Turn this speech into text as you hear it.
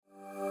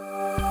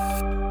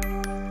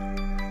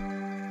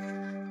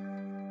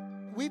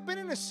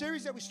a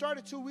series that we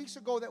started 2 weeks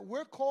ago that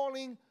we're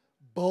calling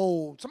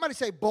Bold. Somebody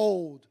say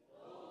bold.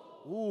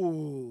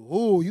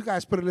 Ooh, you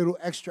guys put a little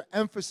extra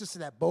emphasis to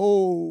that,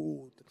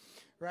 bold,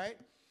 right?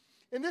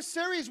 In this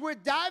series, we're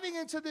diving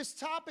into this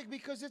topic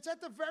because it's at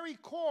the very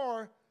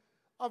core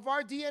of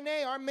our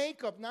DNA, our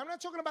makeup. Now, I'm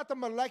not talking about the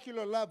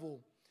molecular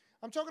level.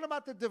 I'm talking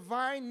about the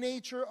divine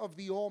nature of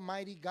the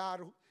Almighty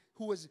God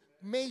who has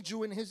made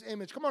you in His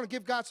image. Come on,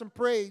 give God some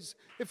praise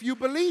if you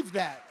believe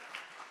that.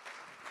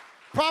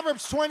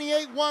 Proverbs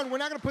 28:1, we're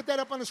not going to put that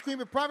up on the screen,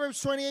 but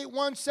Proverbs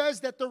 28:1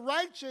 says that the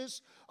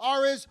righteous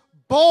are as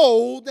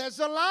bold as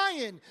a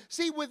lion.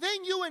 See,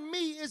 within you and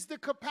me is the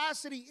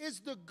capacity, is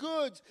the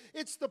goods,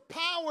 it's the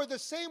power, the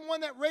same one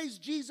that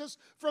raised Jesus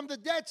from the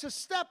dead to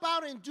step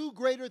out and do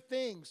greater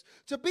things,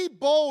 to be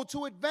bold,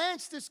 to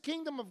advance this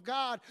kingdom of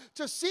God,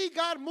 to see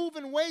God move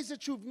in ways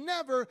that you've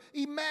never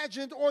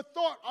imagined or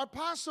thought are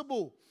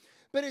possible.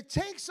 But it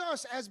takes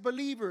us as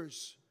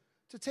believers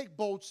to take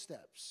bold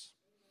steps.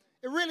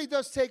 It really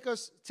does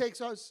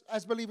takes us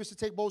as believers to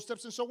take bold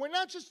steps. And so we're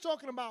not just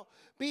talking about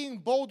being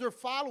bolder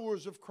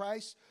followers of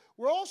Christ.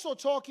 We're also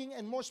talking,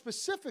 and more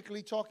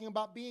specifically, talking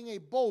about being a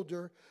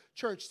bolder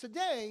church.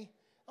 Today,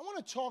 I want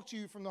to talk to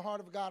you from the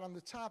heart of God on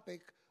the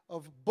topic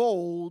of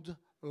bold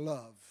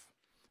love.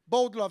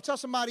 Bold love. Tell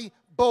somebody,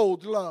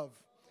 bold love.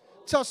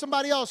 Tell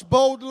somebody else,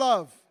 bold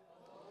love.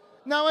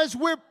 Now, as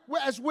we're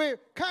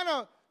kind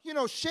of,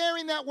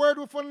 sharing that word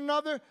with one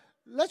another,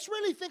 let's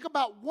really think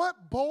about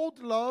what bold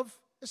love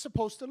is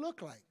supposed to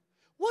look like.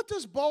 What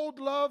does bold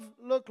love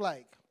look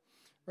like,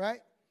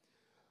 right?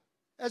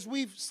 As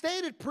we've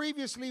stated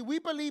previously, we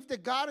believe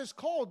that God has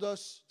called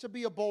us to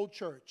be a bold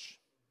church.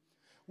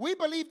 We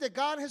believe that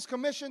God has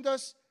commissioned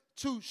us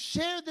to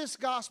share this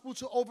gospel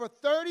to over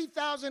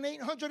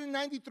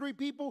 30,893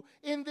 people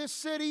in this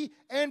city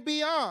and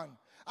beyond.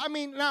 I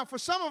mean, now for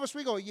some of us,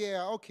 we go,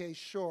 yeah, okay,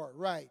 sure,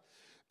 right.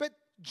 But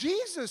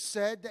Jesus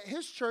said that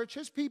His church,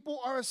 His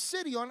people are a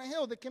city on a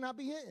hill that cannot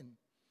be hidden.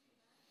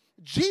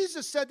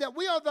 Jesus said that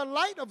we are the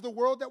light of the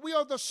world, that we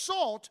are the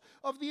salt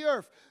of the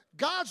earth.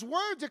 God's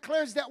word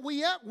declares that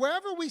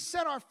wherever we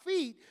set our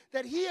feet,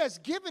 that He has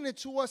given it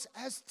to us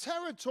as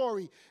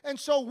territory. And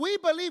so we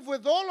believe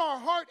with all our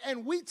heart,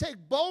 and we take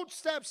bold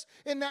steps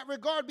in that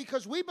regard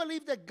because we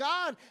believe that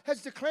God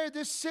has declared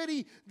this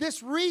city,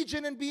 this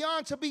region, and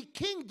beyond to be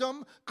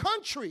kingdom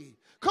country.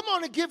 Come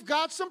on and give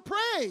God some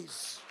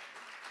praise.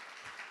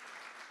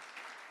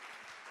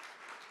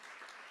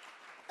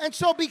 And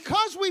so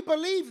because we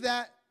believe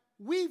that,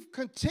 we've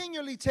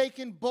continually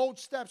taken bold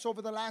steps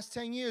over the last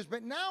 10 years,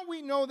 but now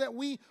we know that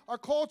we are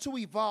called to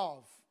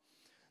evolve,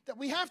 that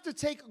we have to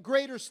take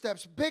greater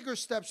steps, bigger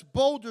steps,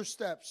 bolder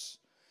steps.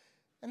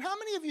 And how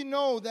many of you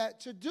know that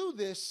to do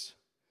this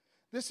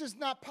is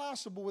not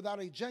possible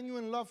without a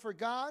genuine love for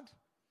God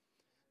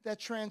that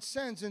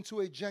transcends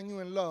into a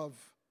genuine love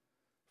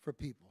for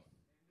people?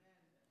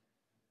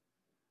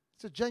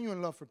 It's a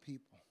genuine love for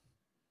people.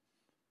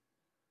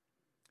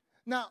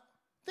 Now,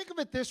 think of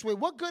it this way.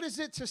 What good is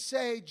it to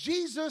say,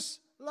 Jesus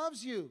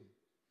loves you?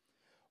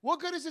 What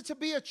good is it to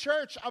be a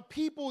church of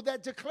people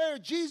that declare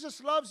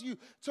Jesus loves you,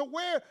 to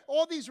wear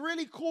all these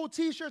really cool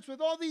T-shirts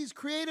with all these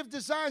creative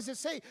designs that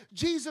say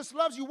Jesus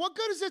loves you? What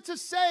good is it to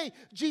say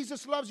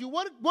Jesus loves you?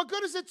 What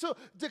good is it to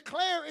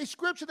declare a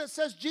scripture that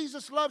says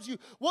Jesus loves you?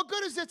 What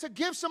good is it to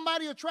give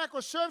somebody a tract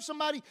or serve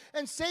somebody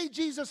and say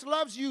Jesus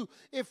loves you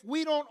if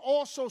we don't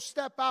also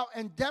step out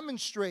and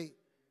demonstrate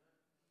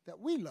that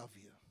we love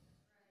you?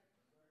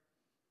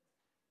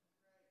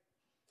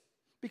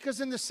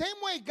 Because in the same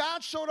way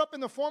God showed up in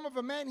the form of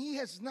a man, He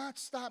has not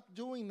stopped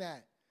doing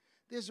that.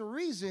 There's a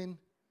reason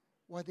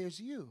why there's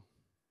you,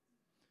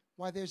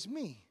 why there's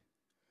me,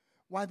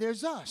 why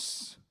there's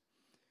us.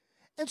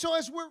 And so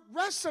as we're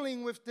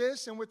wrestling with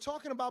this and we're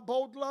talking about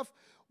bold love,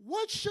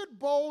 what should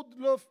bold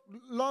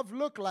love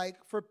look like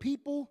for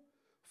people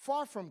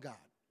far from God?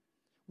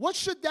 What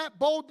should that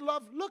bold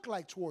love look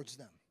like towards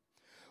them?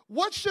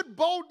 What should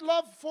bold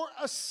love for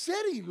a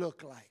city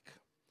look like?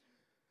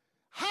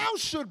 How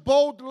should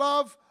bold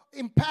love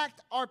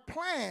impact our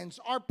plans,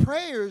 our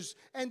prayers,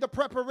 and the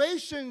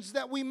preparations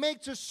that we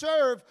make to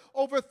serve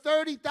over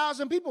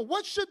 30,000 people?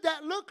 What should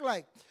that look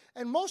like?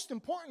 And most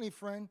importantly,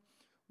 friend,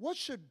 what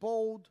should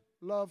bold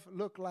love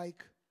look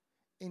like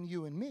in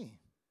you and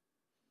me?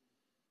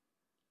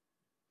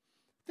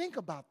 Think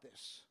about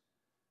this.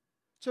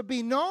 To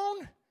be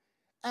known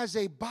as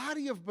a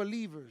body of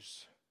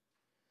believers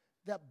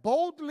that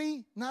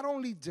boldly not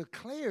only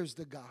declares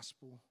the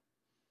gospel,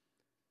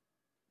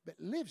 but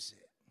lives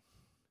it.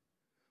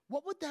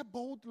 What would that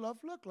bold love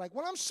look like?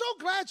 Well, I'm so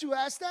glad you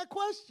asked that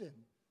question.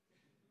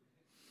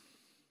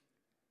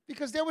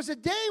 Because there was a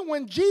day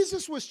when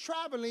Jesus was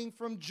traveling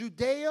from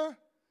Judea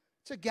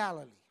to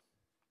Galilee.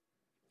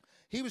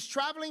 He was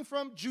traveling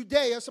from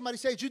Judea, somebody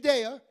say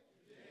Judea,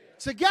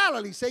 to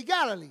Galilee, say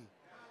Galilee.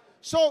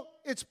 So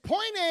it's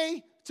point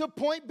A to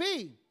point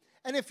B.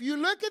 And if you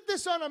look at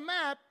this on a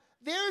map,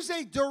 there's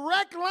a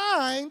direct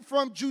line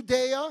from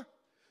Judea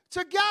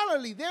to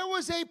Galilee. There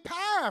was a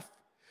path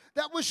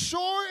that was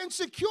sure and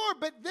secure,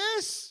 but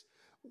this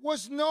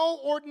was no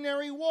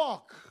ordinary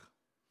walk.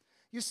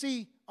 You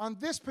see, on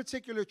this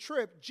particular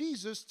trip,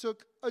 Jesus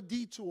took a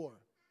detour.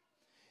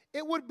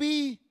 It would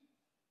be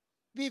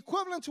the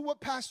equivalent to what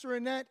Pastor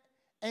Annette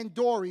and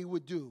Dory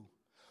would do.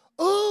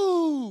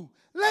 Ooh,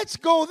 let's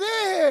go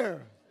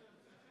there.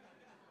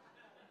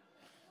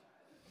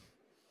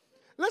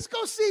 Let's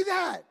go see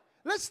that.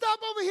 Let's stop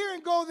over here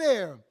and go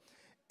there.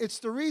 It's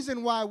the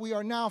reason why we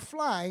are now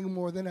flying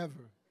more than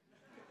ever.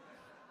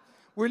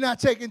 We're not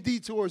taking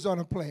detours on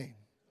a plane.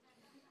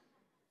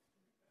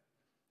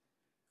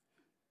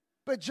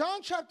 But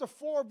John chapter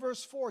 4,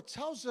 verse 4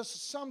 tells us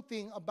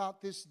something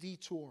about this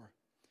detour.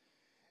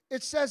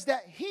 It says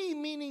that he,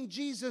 meaning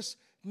Jesus,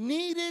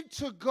 needed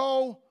to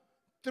go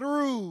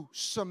through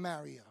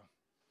Samaria.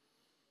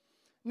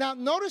 Now,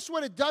 notice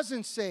what it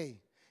doesn't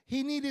say.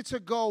 He needed to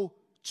go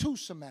to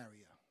Samaria.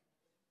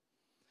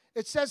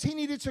 It says he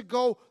needed to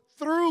go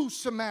through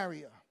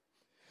Samaria.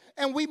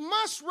 And we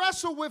must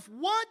wrestle with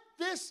what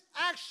this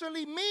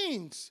actually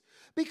means.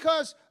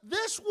 Because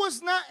this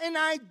was not an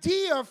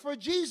idea for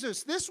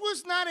Jesus. This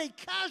was not a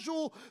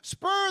casual,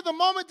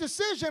 spur-of-the-moment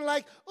decision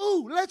like,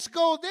 ooh, let's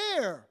go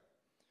there.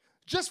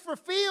 Just for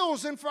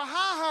feels and for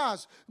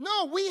ha-has.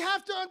 No, we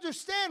have to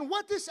understand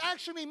what this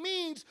actually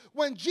means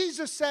when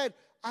Jesus said,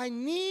 I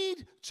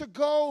need to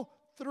go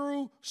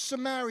through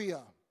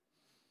Samaria.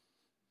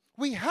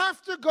 We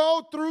have to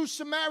go through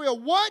Samaria.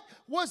 What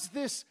was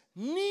this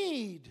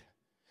need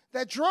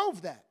that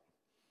drove that?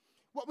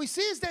 What we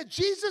see is that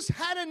Jesus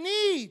had a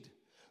need.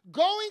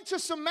 Going to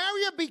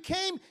Samaria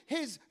became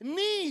his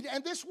need.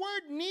 And this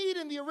word need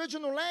in the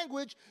original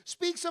language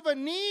speaks of a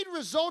need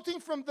resulting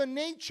from the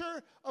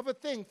nature of a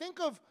thing. Think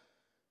of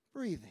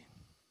breathing.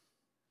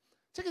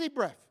 Take a deep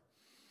breath.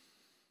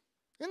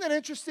 Isn't that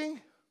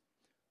interesting?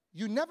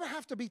 You never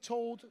have to be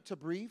told to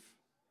breathe.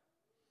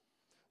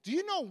 Do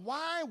you know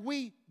why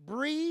we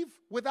breathe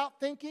without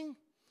thinking?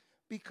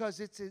 Because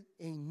it's a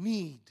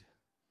need.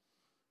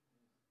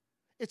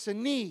 It's a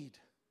need.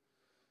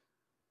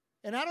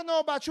 And I don't know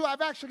about you,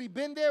 I've actually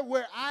been there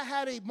where I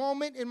had a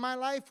moment in my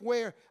life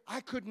where I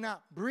could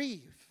not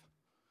breathe.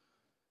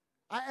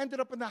 I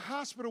ended up in the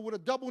hospital with a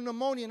double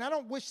pneumonia, and I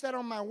don't wish that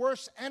on my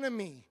worst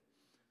enemy.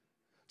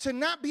 To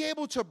not be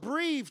able to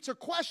breathe, to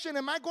question,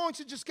 am I going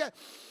to just get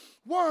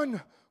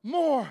one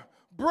more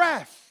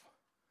breath?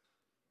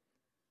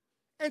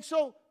 And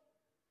so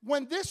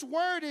when this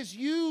word is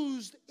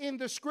used in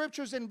the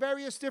scriptures in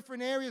various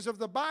different areas of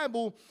the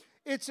Bible,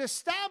 it's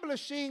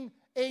establishing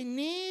a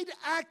need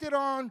acted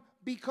on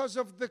because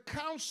of the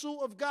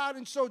counsel of God.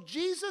 And so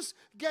Jesus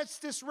gets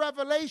this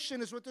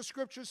revelation, is what the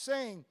scripture is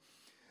saying,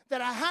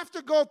 that I have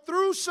to go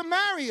through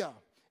Samaria.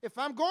 If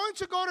I'm going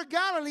to go to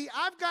Galilee,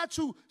 I've got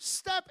to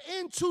step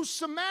into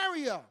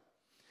Samaria.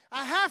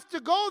 I have to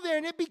go there,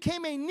 and it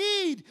became a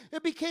need.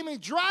 It became a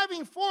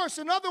driving force.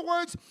 In other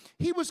words,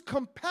 he was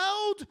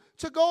compelled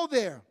to go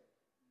there,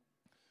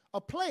 a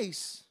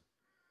place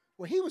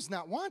where he was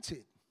not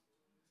wanted.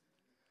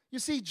 You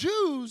see,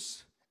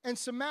 Jews and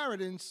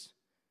Samaritans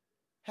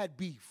had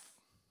beef.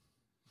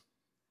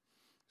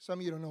 Some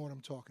of you don't know what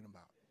I'm talking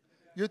about.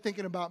 You're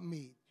thinking about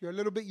me. You're a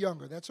little bit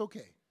younger. That's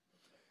okay.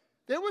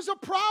 There was a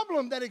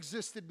problem that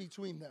existed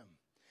between them.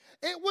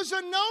 It was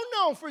a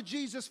no-no for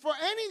Jesus, for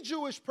any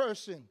Jewish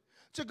person,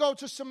 to go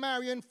to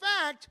Samaria. In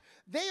fact,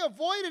 they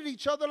avoided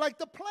each other like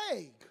the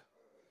plague.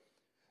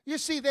 You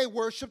see, they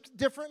worshiped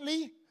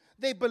differently.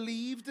 They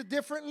believed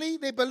differently.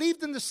 They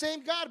believed in the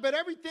same God, but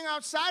everything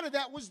outside of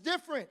that was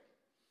different.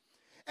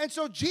 And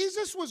so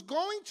Jesus was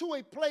going to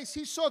a place.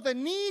 He saw the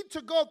need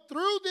to go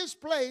through this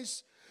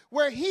place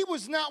where he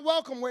was not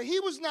welcome, where he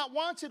was not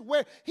wanted,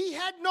 where he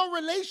had no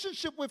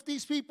relationship with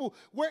these people,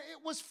 where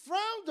it was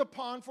frowned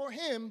upon for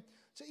him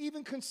to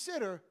even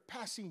consider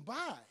passing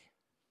by.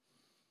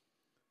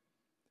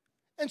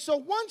 And so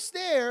once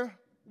there,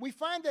 we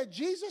find that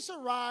Jesus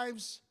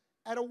arrives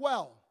at a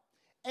well,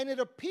 and it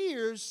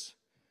appears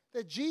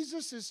that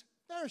Jesus is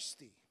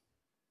thirsty.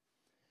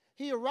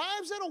 He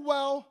arrives at a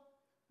well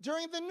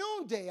during the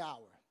noonday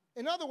hour.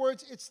 In other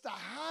words, it's the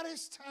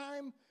hottest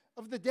time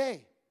of the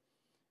day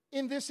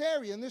in this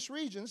area, in this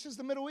region. This is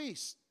the Middle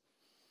East.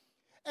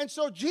 And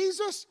so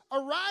Jesus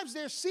arrives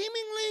there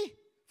seemingly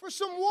for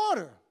some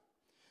water.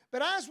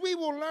 But as we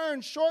will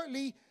learn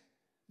shortly,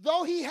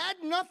 though he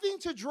had nothing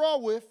to draw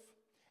with,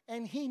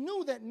 and he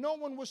knew that no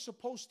one was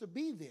supposed to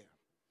be there.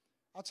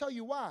 I'll tell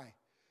you why.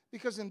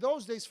 Because in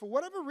those days, for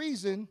whatever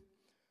reason,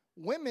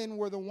 women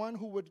were the one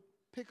who would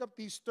pick up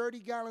these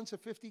 30-gallon to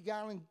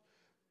 50-gallon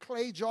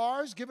clay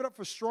jars. Give it up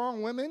for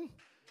strong women.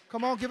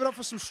 Come on, give it up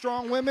for some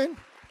strong women.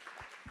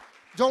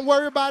 Don't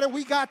worry about it.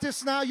 We got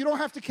this now. You don't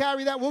have to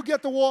carry that. We'll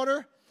get the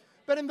water.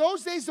 But in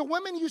those days, the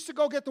women used to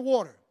go get the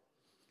water.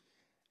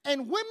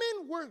 And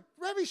women were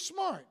very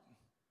smart.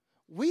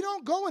 We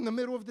don't go in the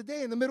middle of the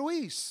day in the Middle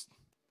East.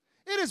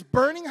 It is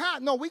burning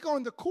hot. No, we go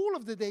in the cool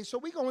of the day, so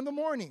we go in the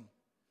morning.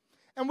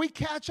 And we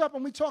catch up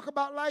and we talk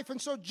about life.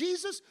 And so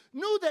Jesus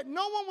knew that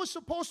no one was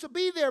supposed to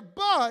be there,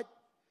 but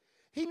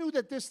he knew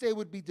that this day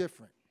would be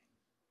different.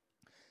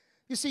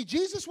 You see,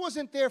 Jesus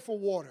wasn't there for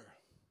water.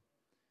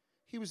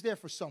 He was there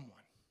for someone.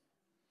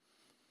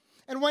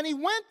 And when he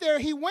went there,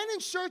 he went in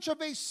search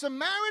of a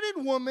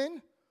Samaritan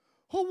woman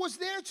who was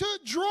there to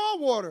draw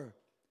water.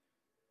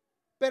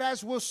 But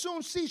as we'll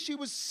soon see, she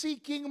was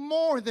seeking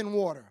more than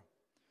water.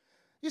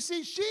 You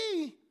see,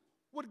 she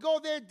would go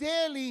there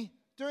daily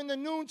during the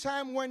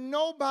noontime when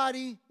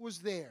nobody was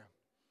there,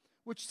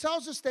 which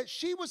tells us that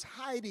she was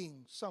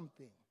hiding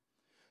something.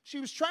 She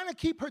was trying to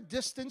keep her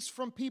distance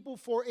from people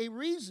for a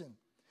reason.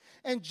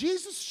 And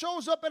Jesus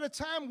shows up at a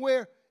time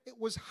where it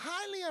was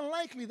highly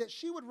unlikely that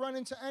she would run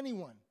into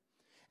anyone.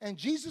 And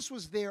Jesus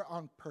was there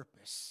on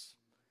purpose.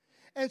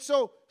 And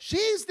so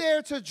she's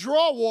there to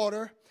draw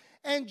water,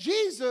 and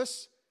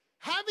Jesus,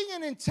 having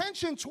an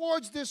intention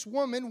towards this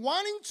woman,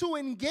 wanting to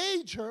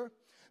engage her,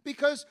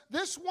 because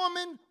this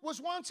woman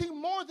was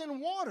wanting more than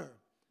water.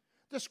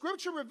 The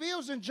scripture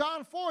reveals in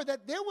John 4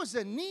 that there was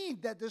a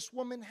need that this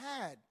woman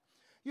had.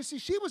 You see,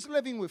 she was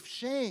living with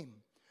shame.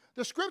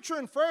 The scripture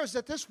infers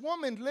that this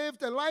woman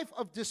lived a life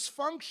of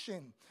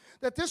dysfunction,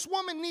 that this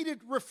woman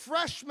needed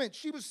refreshment.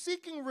 She was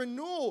seeking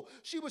renewal.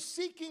 She was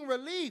seeking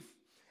relief.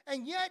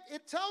 And yet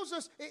it tells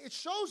us, it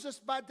shows us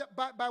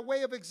by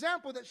way of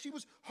example that she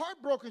was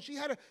heartbroken. She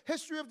had a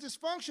history of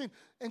dysfunction.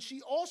 And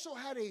she also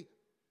had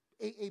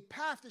a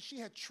path that she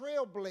had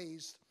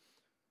trailblazed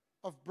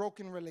of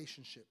broken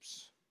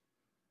relationships,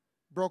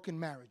 broken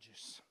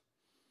marriages.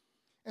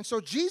 And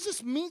so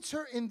Jesus meets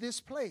her in this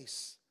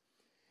place.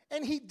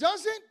 And he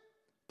doesn't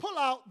pull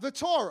out the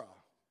Torah.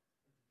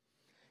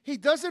 He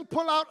doesn't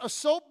pull out a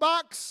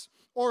soapbox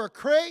or a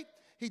crate.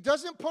 He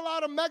doesn't pull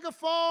out a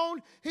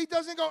megaphone. He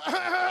doesn't go,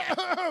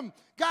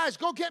 guys,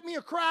 go get me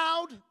a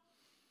crowd.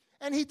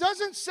 And he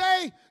doesn't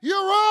say,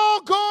 you're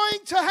all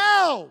going to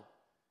hell.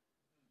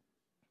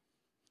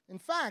 In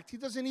fact, he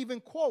doesn't even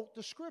quote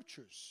the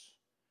scriptures.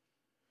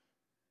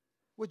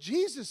 What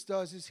Jesus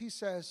does is he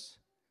says,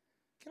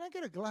 can I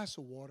get a glass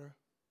of water?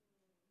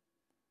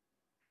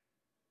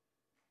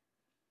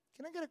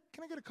 Can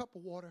I get a cup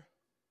of water?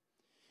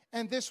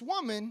 And this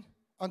woman,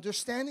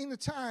 understanding the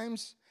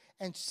times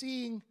and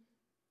seeing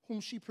whom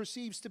she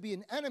perceives to be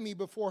an enemy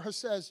before her,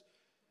 says,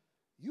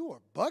 you are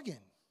bugging.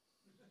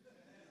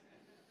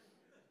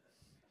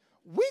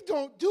 We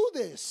don't do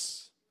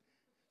this.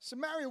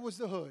 Samaria was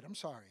the hood. I'm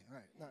sorry. All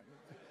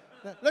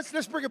right.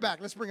 Let's bring it back.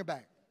 Let's bring it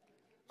back.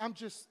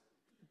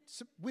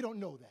 We don't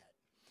know that.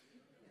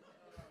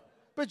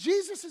 But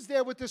Jesus is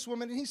there with this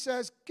woman, and he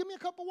says, give me a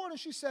cup of water. And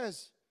she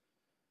says,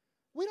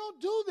 we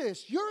don't do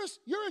this. You're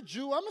a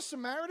Jew. I'm a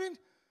Samaritan.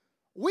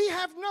 We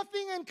have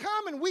nothing in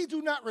common. We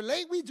do not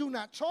relate. We do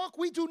not talk.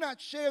 We do not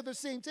share the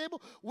same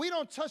table. We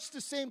don't touch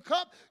the same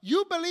cup.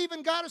 You believe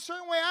in God a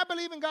certain way. I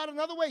believe in God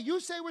another way. You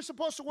say we're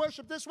supposed to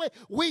worship this way.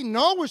 We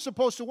know we're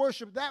supposed to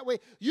worship that way.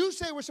 You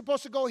say we're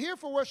supposed to go here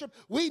for worship.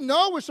 We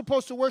know we're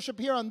supposed to worship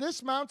here on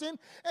this mountain.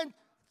 And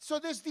so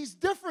there's these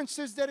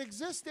differences that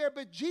exist there,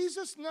 but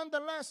Jesus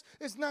nonetheless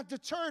is not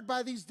deterred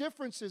by these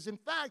differences. In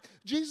fact,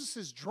 Jesus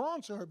is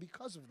drawn to her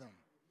because of them.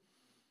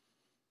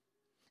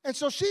 And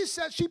so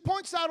she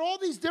points out all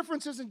these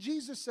differences, and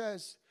Jesus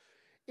says,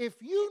 if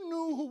you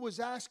knew who was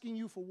asking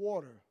you for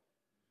water,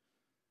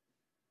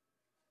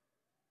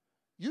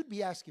 you'd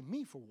be asking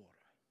me for water.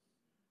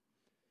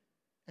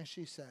 And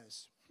she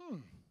says,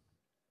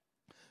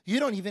 you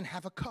don't even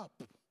have a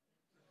cup.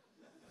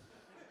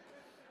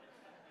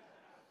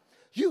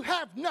 You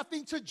have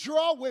nothing to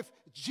draw with,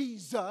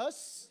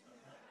 Jesus.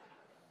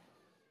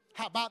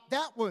 How about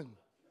that one?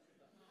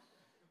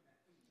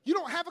 You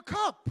don't have a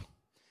cup.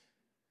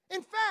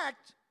 In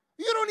fact,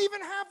 you don't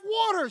even have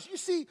waters. You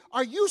see,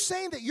 are you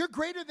saying that you're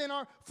greater than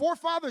our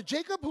forefather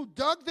Jacob, who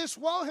dug this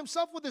well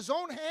himself with his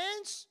own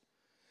hands?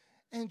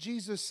 And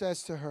Jesus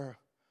says to her,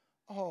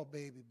 oh,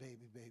 baby.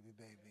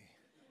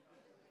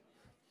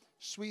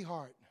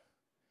 Sweetheart,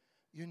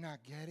 you're not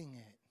getting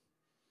it.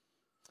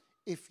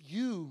 If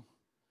you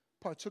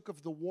partook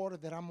of the water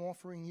that I'm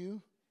offering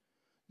you,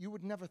 you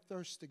would never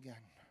thirst again.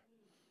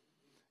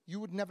 You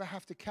would never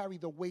have to carry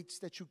the weights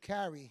that you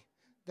carry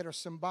that are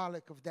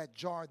symbolic of that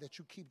jar that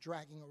you keep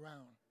dragging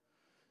around.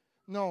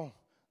 No,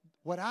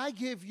 what I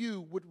give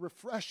you would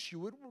refresh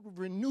you, it would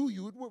renew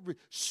you, it would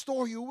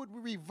restore you, it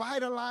would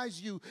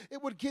revitalize you,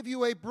 it would give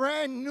you a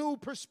brand new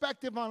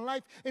perspective on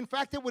life. In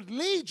fact, it would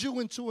lead you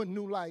into a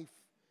new life.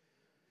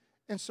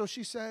 And so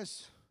she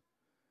says,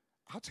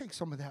 I'll take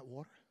some of that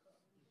water.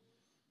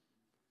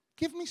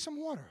 Give me some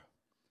water.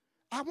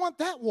 I want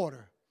that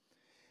water.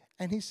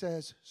 And he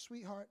says,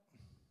 sweetheart,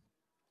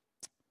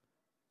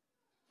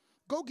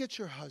 go get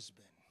your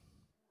husband.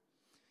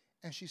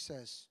 And she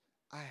says,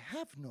 I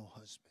have no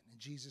husband. And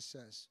Jesus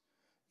says,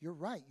 you're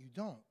right, you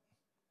don't.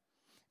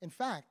 In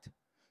fact,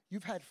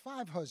 you've had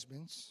 5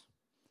 husbands,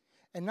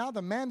 and now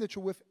the man that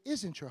you're with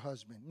isn't your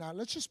husband. Now,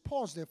 let's just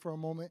pause there for a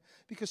moment,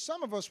 because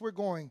some of us, we're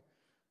going,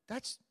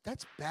 that's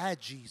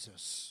bad,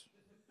 Jesus.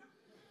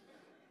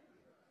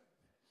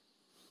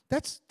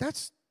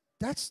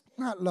 That's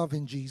not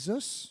loving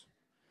Jesus.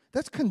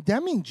 That's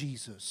condemning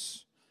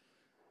Jesus.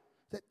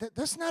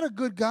 That's not a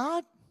good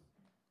God.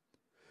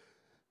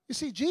 You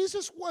see,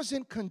 Jesus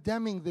wasn't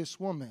condemning this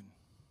woman.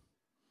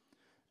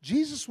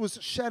 Jesus was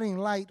shedding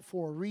light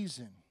for a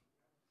reason,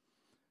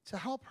 to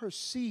help her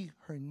see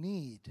her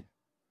need,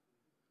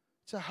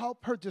 to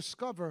help her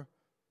discover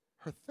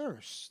her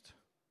thirst.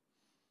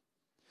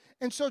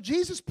 And so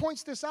Jesus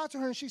points this out to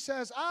her, and she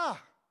says,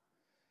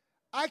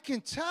 I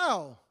can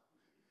tell,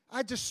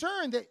 I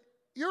discern that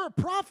you're a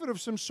prophet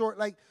of some sort,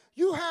 like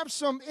you have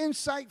some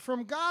insight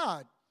from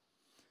God.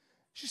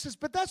 She says,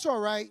 but that's all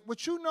right.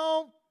 What you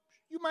know,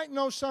 you might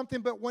know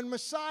something, but when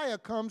Messiah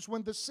comes,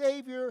 when the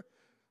Savior,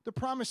 the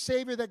promised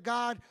Savior that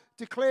God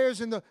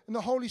declares in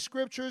the Holy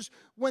Scriptures,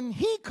 when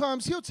he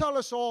comes, he'll tell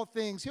us all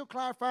things. He'll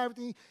clarify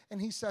everything.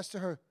 And he says to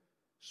her,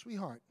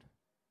 sweetheart,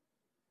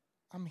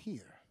 I'm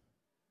here.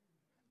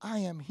 I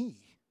am he.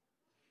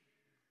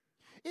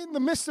 In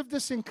the midst of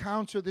this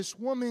encounter, this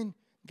woman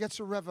gets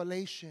a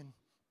revelation.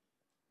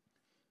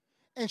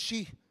 And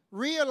she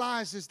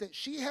realizes that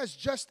she has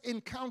just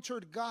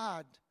encountered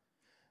God,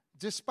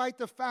 despite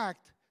the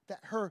fact that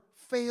her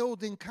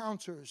failed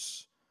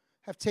encounters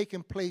have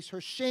taken place.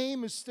 Her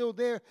shame is still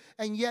there,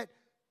 and yet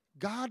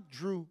God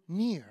drew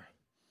near.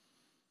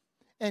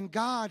 And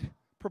God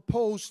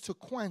proposed to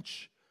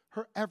quench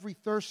her every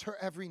thirst, her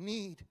every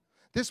need.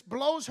 This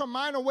blows her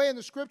mind away, and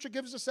the scripture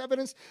gives us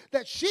evidence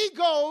that she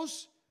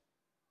goes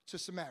to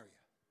Samaria.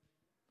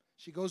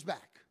 She goes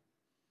back.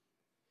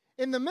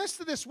 In the midst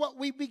of this, what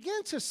we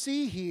begin to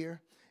see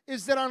here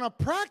is that on a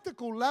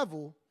practical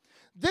level,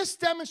 this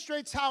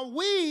demonstrates how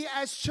we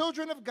as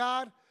children of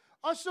God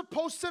are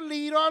supposed to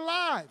lead our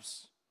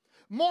lives.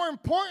 More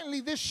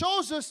importantly, this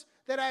shows us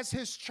that as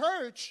his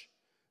church,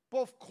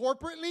 both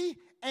corporately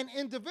and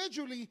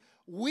individually,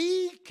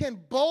 we can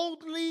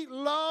boldly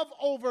love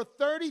over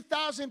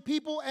 30,000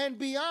 people and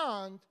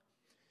beyond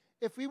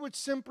if we would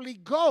simply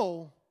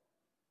go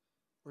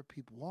where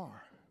people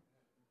are.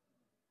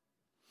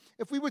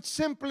 If we would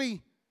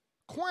simply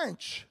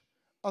quench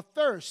a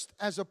thirst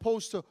as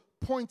opposed to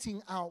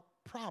pointing out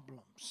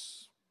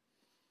problems.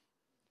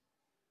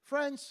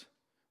 Friends,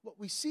 what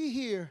we see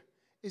here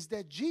is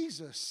that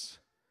Jesus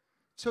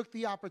took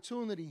the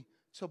opportunity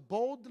to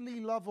boldly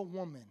love a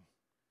woman.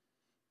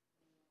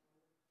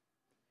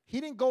 He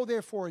didn't go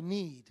there for a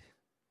need.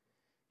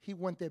 He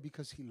went there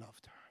because he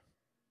loved her.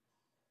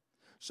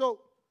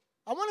 So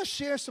I want to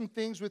share some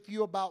things with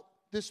you about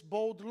this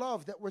bold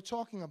love that we're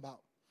talking about,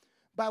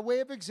 by way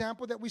of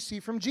example that we see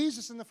from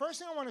Jesus. And the first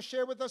thing I want to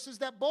share with us is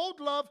that bold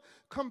love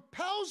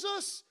compels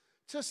us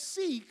to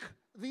seek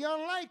the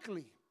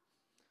unlikely.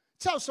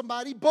 Tell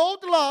somebody,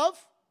 bold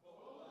love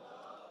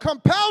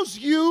compels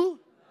you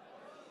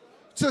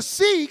to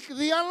seek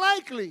the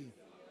unlikely.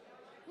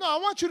 No, I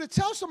want you to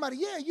tell somebody,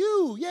 yeah,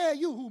 you.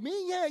 Who,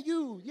 me? Yeah,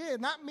 you. Yeah,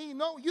 not me.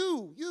 No,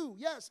 you.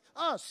 Yes,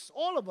 us,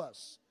 all of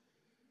us.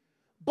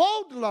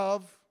 Bold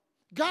love,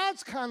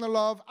 God's kind of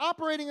love,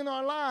 operating in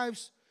our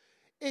lives,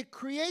 it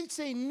creates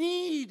a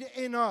need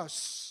in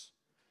us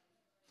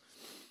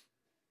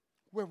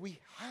where we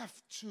have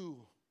to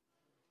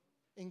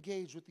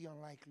engage with the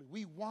unlikely.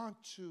 We want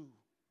to.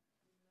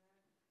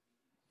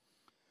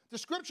 The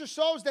scripture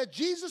shows that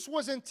Jesus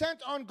was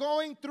intent on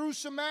going through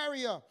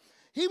Samaria.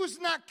 He was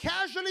not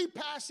casually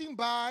passing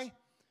by,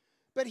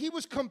 but he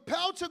was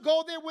compelled to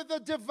go there with a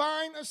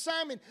divine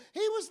assignment. He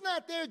was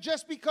not there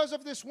just because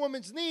of this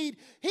woman's need.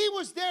 He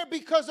was there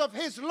because of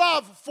his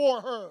love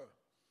for her.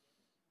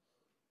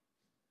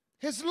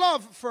 His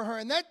love for her.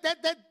 And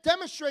that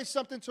demonstrates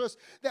something to us,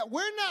 that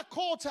we're not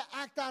called to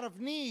act out of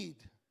need.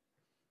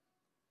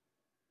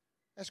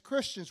 As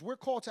Christians, we're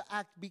called to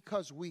act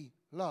because we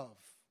love.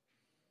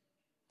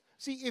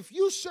 See, if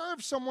you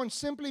serve someone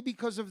simply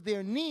because of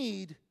their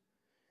need,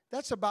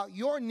 that's about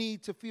your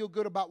need to feel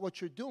good about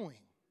what you're doing.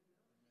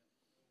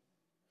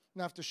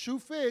 Now, if the shoe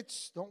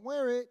fits, don't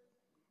wear it.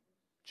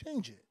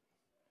 Change it.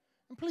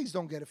 And please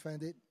don't get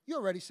offended. You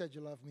already said you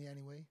love me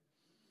anyway.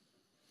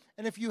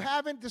 And if you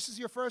haven't, this is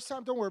your first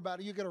time, don't worry about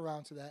it. You get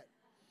around to that.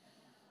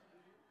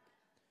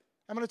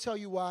 I'm going to tell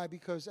you why,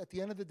 because at the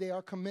end of the day,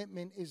 our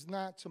commitment is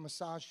not to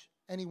massage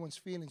anyone's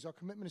feelings. Our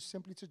commitment is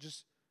simply to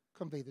just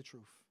convey the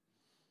truth.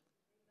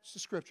 It's the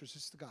scriptures.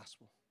 It's the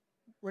gospel.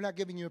 We're not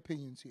giving you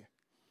opinions here,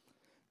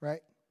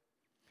 right?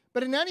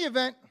 But in any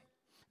event,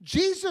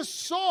 Jesus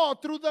saw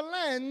through the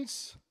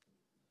lens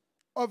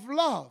of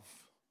love.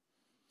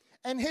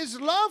 And his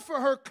love for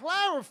her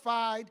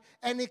clarified,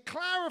 and it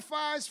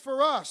clarifies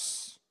for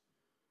us,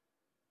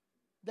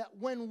 that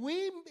when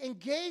we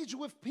engage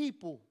with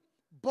people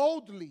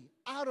boldly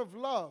out of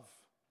love,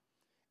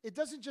 it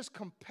doesn't just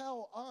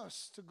compel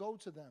us to go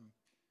to them.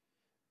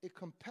 It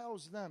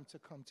compels them to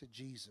come to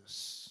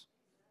Jesus.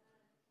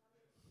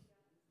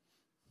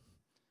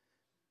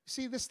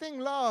 See, this thing,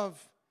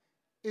 love,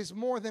 is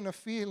more than a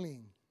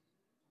feeling.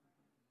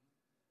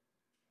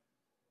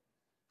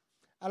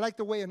 I like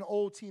the way an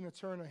old Tina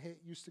Turner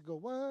hit used to go,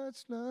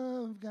 what's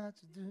love got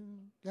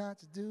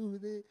to do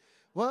with it?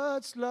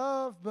 What's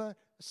love but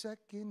a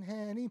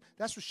second-hand?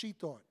 That's what she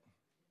thought.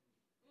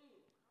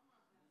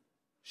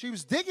 She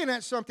was digging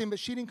at something, but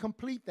she didn't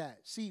complete that.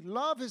 See,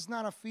 love is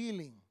not a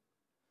feeling.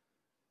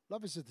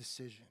 Love is a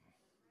decision.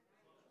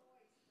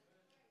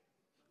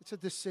 It's a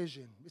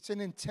decision. It's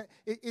an intent.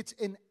 It's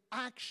an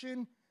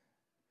action.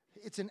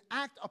 It's an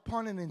act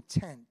upon an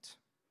intent.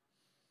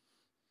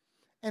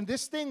 And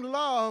this thing,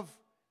 love,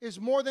 is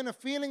more than a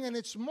feeling, and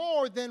it's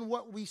more than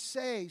what we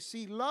say.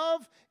 See,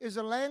 love is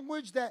a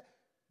language that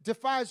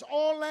defies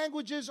all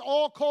languages,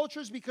 all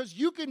cultures, because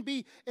you can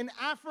be in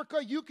Africa,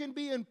 you can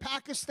be in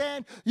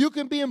Pakistan, you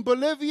can be in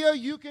Bolivia,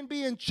 you can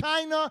be in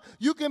China,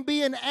 you can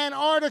be in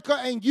Antarctica,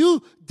 and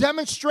you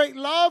demonstrate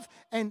love,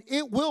 and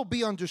it will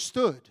be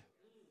understood.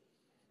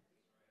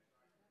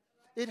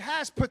 It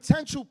has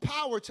potential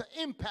power to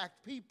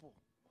impact people.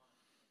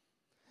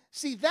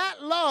 See,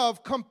 that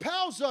love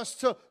compels us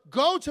to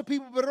go to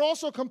people, but it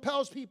also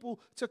compels people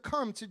to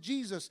come to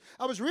Jesus.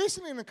 I was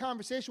recently in a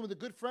conversation with a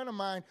good friend of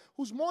mine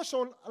who's more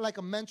so like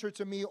a mentor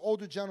to me,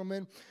 older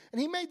gentleman,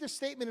 and he made this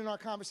statement in our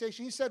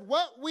conversation. He said,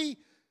 we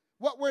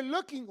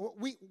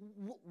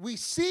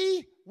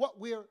see what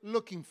we're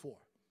looking for.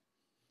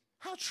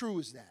 How true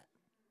is that?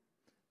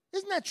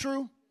 Isn't that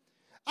true?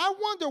 I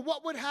wonder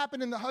what would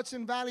happen in the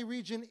Hudson Valley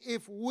region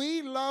if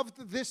we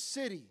loved this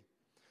city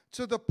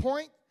to the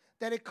point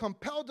that it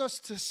compelled us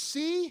to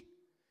see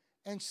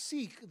and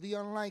seek the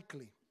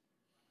unlikely.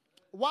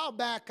 A while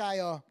back,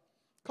 a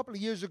couple of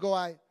years ago,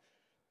 I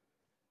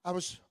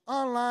was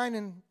online,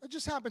 and I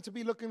just happened to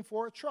be looking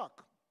for a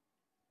truck,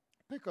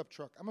 pickup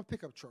truck. I'm a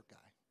pickup truck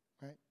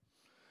guy, right?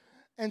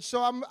 And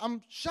so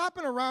I'm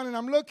shopping around, and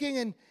I'm looking,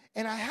 and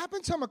I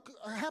happened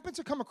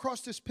to come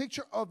across this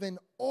picture of an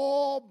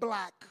all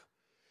black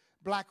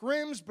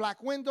rims,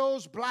 black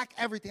windows, black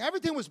everything.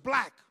 Everything was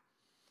black.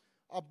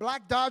 A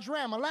black Dodge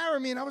Ram, a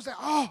Laramie, and I was like,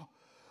 oh,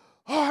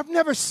 I've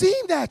never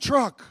seen that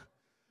truck.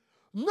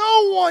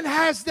 No one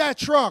has that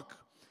truck.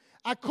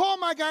 I called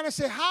my guy and I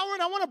said,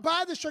 Howard, I want to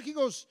buy this truck. He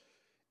goes,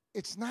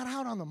 it's not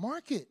out on the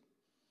market.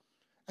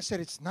 I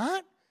said, it's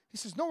not? He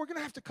says, no, we're going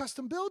to have to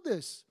custom build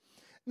this.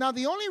 Now,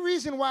 the only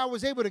reason why I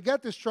was able to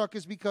get this truck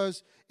is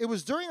because it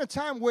was during a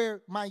time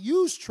where my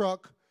used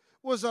truck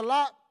was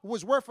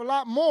worth a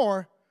lot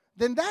more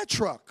than that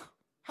truck.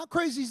 How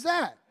crazy is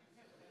that?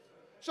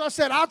 So I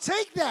said, I'll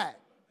take that.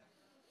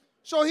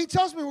 So he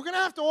tells me we're going to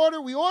have to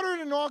order. We order it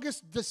in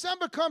August.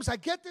 December comes. I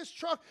get this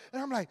truck,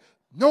 and I'm like,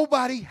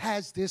 nobody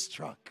has this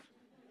truck.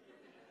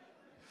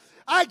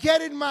 I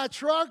get in my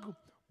truck.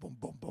 Boom,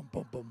 boom, boom,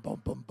 boom, boom,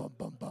 boom, boom, boom,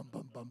 boom, boom,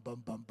 boom, boom,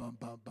 boom, boom, boom,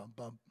 boom, boom,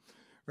 boom.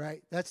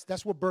 Right?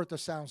 That's what Bertha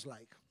sounds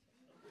like.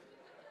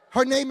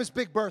 Her name is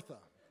Big Bertha.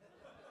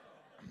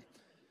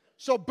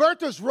 So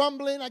Bertha's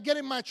rumbling. I get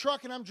in my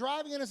truck, and I'm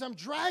driving. And as I'm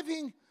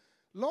driving,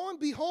 lo and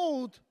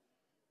behold,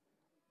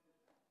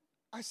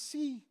 I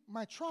see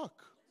my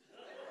truck.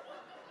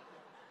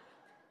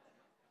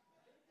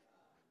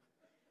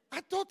 I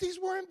thought these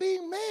weren't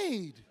being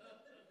made.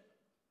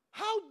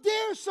 How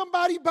dare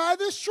somebody buy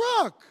this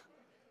truck?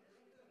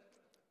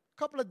 A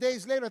couple of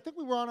days later, I think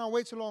we were on our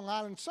way to Long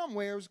Island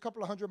somewhere. It was a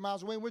couple of 100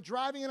 miles away. And we're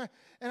driving, and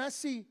I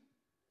see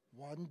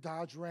one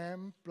Dodge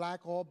Ram,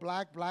 all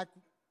black. I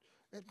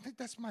think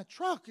that's my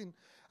truck. And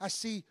I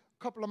see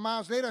a couple of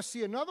miles later, I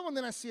see another one.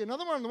 Then I see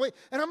another one on the way.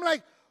 And I'm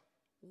like,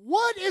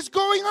 what is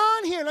going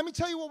on here? Let me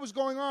tell you what was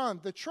going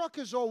on. The truck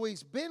has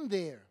always been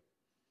there.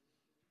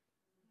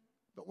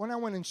 But when I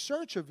went in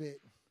search of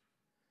it,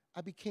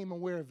 I became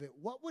aware of it.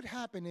 What would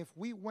happen if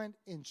we went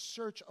in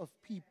search of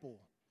people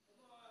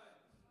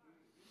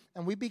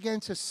and we began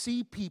to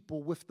see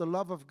people with the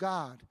love of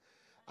God?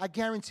 I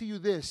guarantee you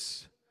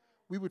this,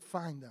 we would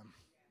find them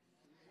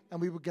and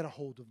we would get a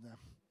hold of them.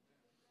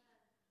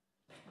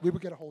 We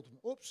would get a hold of them.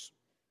 Oops,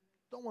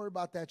 don't worry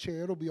about that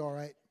chair. It'll be all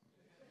right.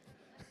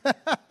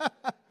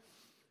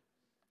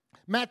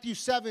 Matthew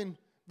 7,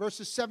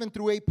 verses 7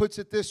 through 8 puts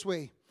it this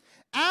way.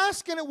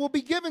 Ask and it will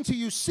be given to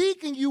you.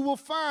 Seek and you will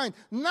find.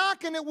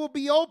 Knock and it will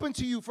be open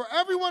to you. For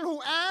everyone who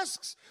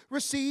asks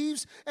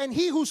receives, and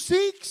he who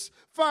seeks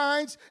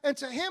finds, and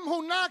to him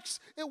who knocks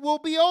it will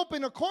be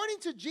open. According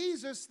to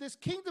Jesus, this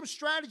kingdom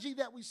strategy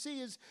that we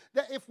see is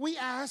that if we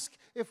ask,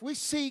 if we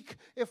seek,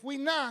 if we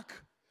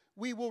knock,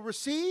 we will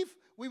receive,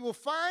 we will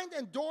find,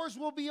 and doors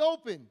will be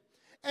open.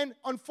 And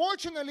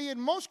unfortunately, in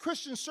most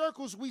Christian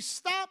circles, we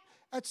stop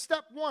at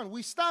step one.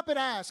 We stop at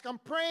ask. I'm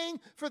praying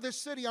for this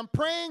city. I'm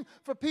praying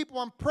for people.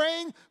 I'm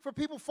praying for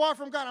people far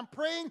from God. I'm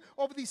praying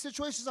over these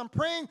situations. I'm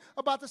praying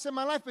about this in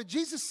my life. But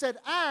Jesus said,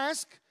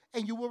 ask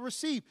and you will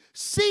receive.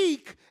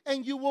 Seek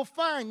and you will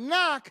find.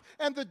 Knock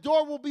and the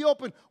door will be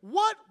open.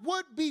 What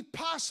would be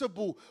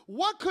possible?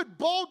 What could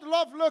bold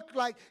love look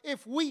like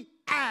if we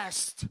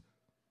asked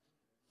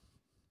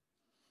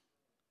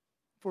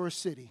for a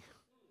city?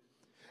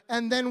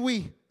 And then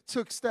we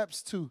took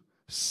steps to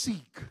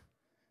seek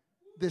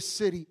this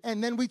city.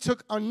 And then we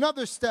took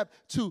another step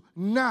to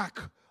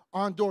knock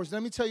on doors.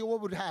 Let me tell you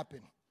what would happen.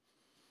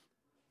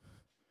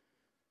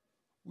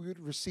 We would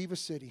receive a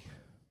city.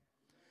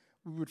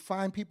 We would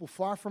find people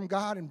far from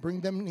God and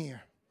bring them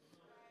near.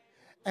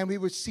 And we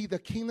would see the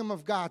kingdom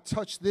of God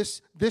touch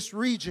this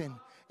region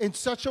in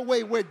such a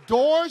way where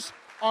doors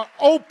are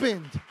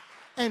opened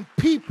and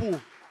people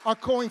are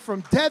going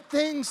from dead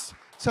things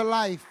to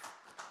life.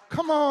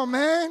 Come on,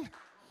 man.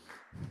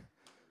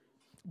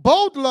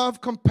 Bold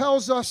love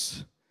compels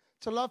us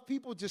to love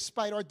people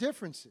despite our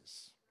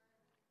differences.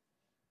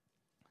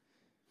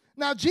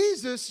 Now,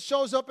 Jesus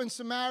shows up in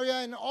Samaria,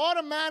 and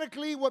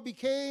automatically what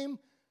became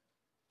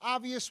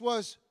obvious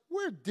was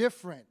we're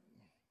different.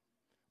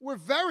 We're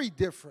very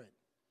different.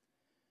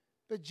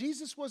 But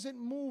Jesus wasn't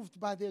moved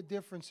by their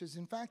differences.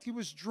 In fact, he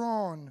was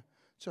drawn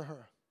to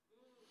her.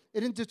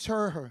 It didn't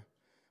deter her.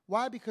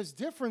 Why? Because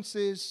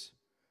differences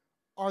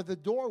are the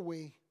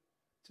doorway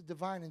to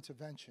divine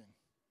intervention.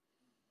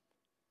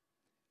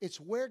 It's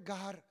where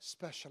God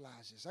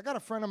specializes. I got a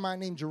friend of mine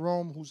named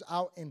Jerome who's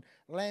out in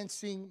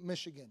Lansing,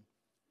 Michigan.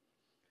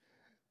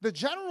 The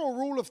general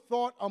rule of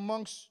thought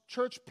amongst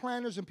church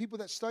planners and people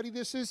that study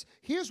this is,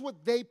 here's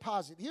what they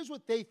posit, here's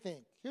what they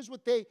think, here's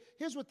what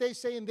they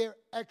say in their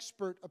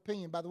expert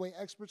opinion. By the way,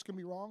 experts can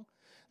be wrong.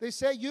 They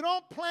say you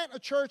don't plant a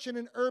church in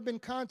an urban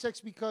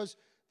context because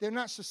they're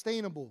not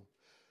sustainable.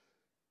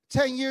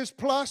 10 years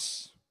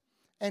plus,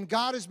 and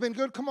God has been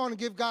good. Come on and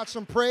give God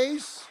some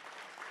praise.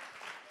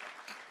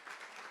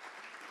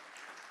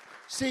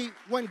 See,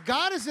 when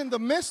God is in the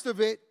midst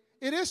of it,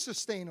 it is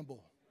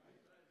sustainable.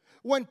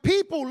 When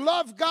people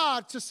love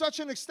God to such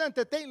an extent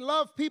that they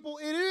love people,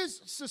 it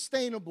is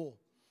sustainable.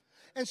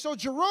 And so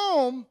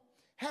Jerome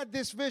had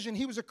this vision.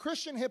 He was a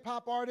Christian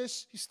hip-hop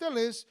artist. He still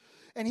is.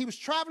 And he was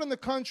traveling the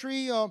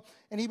country, and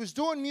he was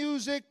doing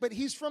music, but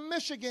he's from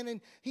Michigan.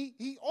 And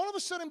he all of a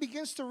sudden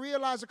begins to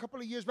realize a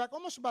couple of years back,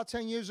 almost about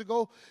 10 years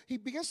ago, he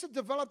begins to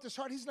develop this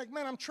heart. He's like,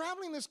 man, I'm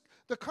traveling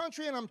the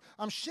country, and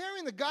I'm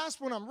sharing the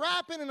gospel, and I'm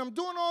rapping, and I'm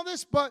doing all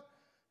this, but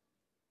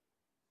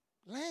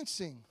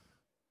Lansing,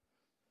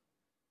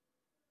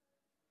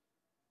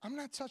 I'm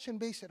not touching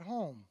base at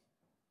home.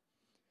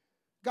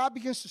 God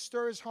begins to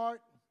stir his heart,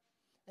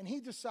 and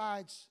he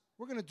decides,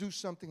 we're going to do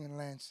something in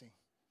Lansing.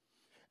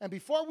 And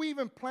before we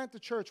even plant the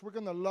church, we're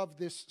going to love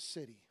this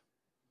city.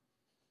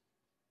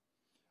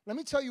 Let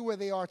me tell you where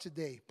they are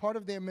today. Part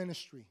of their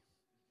ministry.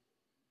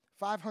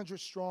 500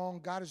 strong.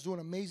 God is doing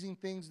amazing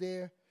things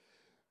there.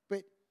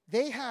 But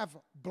they have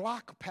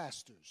block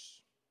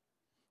pastors.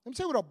 Let me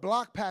tell you what a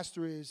block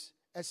pastor is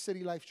at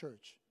City Life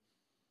Church.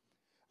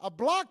 A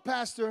block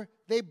pastor,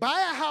 they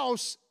buy a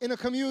house in a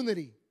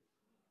community.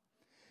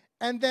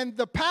 And then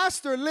the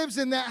pastor lives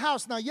in that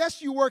house. Now,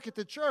 yes, you work at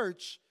the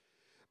church,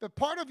 but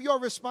part of your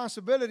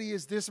responsibility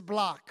is this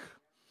block.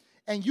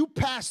 And you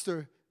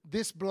pastor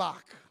this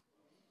block.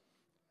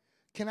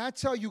 Can I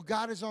tell you,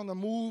 God is on the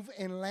move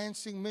in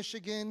Lansing,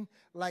 Michigan,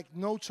 like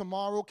no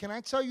tomorrow? Can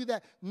I tell you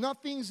that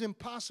nothing's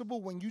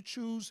impossible when you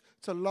choose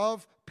to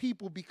love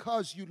people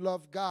because you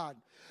love God?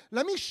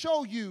 Let me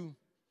show you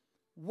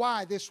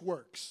why this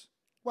works.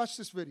 Watch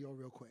this video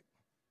real quick.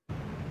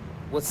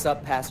 What's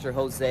up, Pastor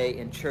Jose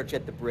and Church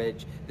at the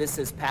Bridge? This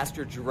is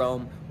Pastor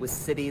Jerome with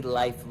City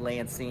Life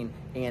Lansing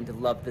and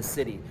Love the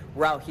City.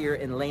 We're out here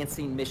in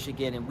Lansing,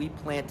 Michigan, and we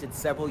planted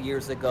several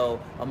years ago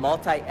a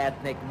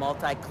multi-ethnic,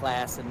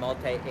 multi-class, and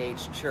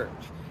multi-age church.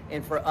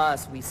 And for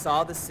us, we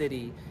saw the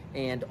city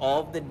and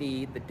all of the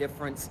need. The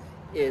difference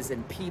is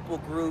in people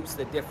groups,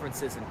 the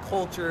differences in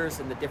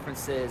cultures, and the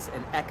differences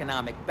in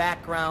economic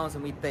backgrounds.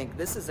 And we think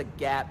this is a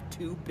gap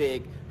too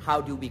big. How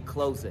do we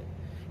close it?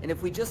 And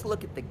if we just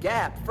look at the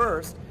gap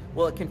first,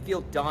 well, it can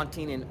feel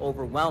daunting and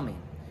overwhelming.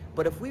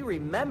 But if we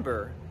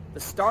remember the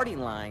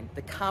starting line,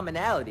 the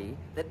commonality,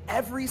 that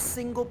every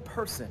single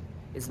person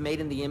is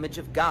made in the image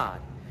of God,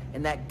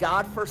 and that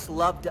God first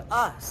loved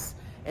us,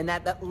 and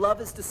that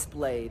love is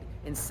displayed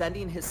in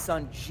sending his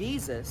son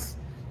Jesus,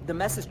 the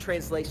Message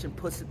translation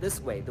puts it this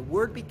way: the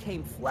Word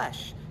became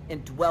flesh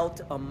and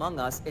dwelt among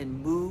us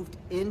and moved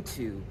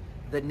into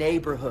the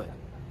neighborhood.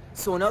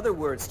 So in other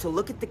words, to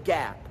look at the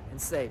gap and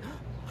say,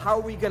 how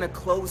are we going to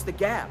close the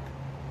gap?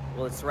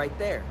 Well, it's right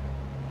there.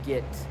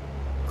 Get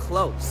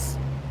close.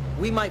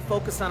 We might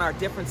focus on our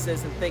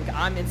differences and think,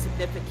 I'm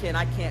insignificant,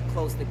 I can't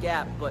close the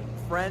gap. But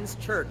friends,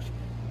 church,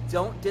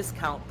 don't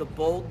discount the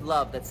bold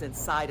love that's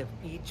inside of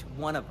each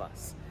one of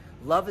us.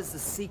 Love is the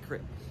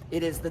secret.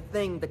 It is the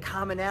thing, the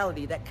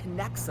commonality that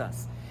connects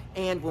us.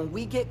 And when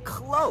we get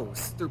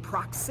close through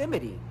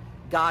proximity,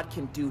 God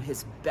can do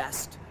his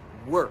best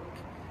work.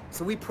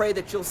 So we pray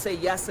that you'll say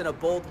yes in a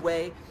bold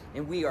way,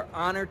 and we are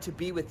honored to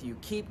be with you.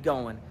 Keep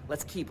going.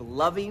 Let's keep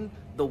loving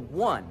the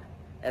one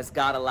as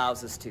God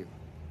allows us to.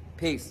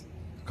 Peace.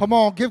 Come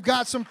on, give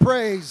God some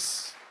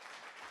praise.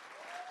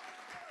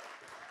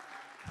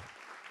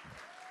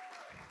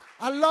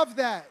 I love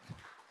that.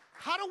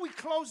 How do we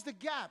close the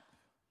gap?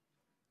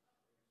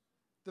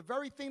 The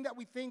very thing that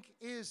we think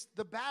is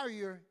the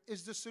barrier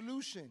is the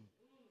solution.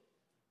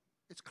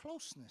 It's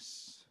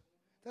closeness.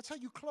 That's how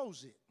you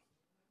close it.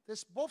 They're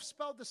both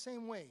spelled the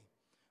same way.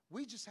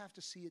 We just have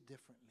to see it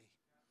differently.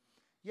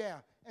 Yeah,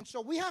 and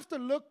so we have to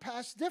look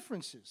past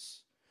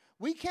differences.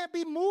 We can't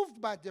be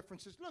moved by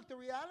differences. Look, the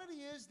reality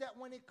is that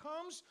when it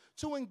comes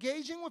to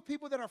engaging with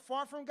people that are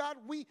far from God,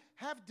 we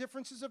have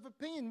differences of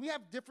opinion. We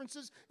have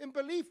differences in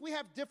belief. We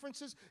have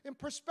differences in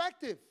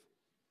perspective.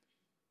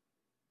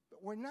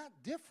 But we're not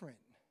different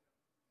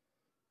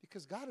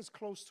because God is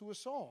close to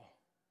us all.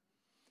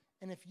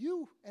 And if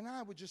you and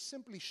I would just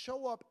simply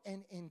show up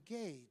and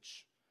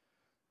engage,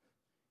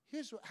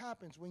 here's what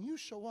happens. When you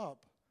show up,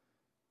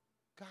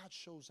 God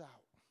shows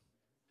out.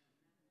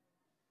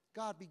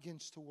 God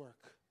begins to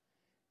work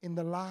in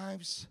the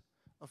lives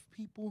of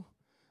people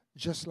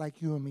just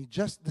like you and me.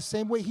 Just the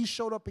same way he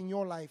showed up in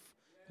your life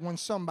when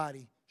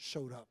somebody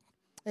showed up.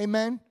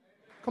 Amen?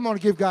 Come on,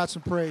 give God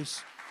some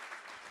praise.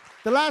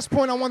 The last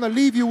point I want to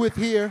leave you with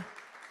here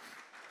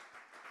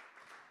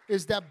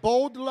is that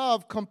bold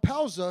love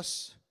compels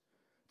us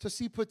to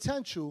see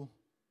potential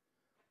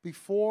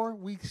before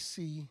we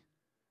see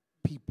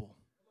people.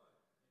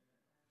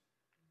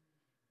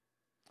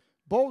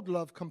 Bold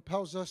love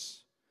compels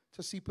us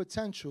to see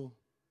potential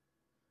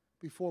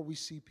before we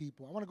see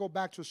people. I want to go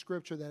back to a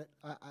scripture that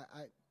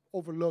I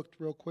overlooked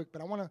real quick,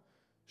 but I want to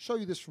show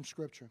you this from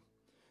Scripture.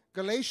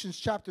 Galatians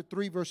chapter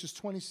 3, verses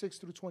 26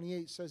 through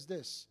 28 says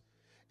this.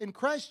 In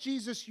Christ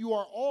Jesus, you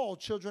are all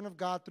children of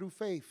God through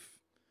faith.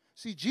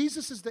 See,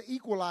 Jesus is the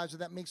equalizer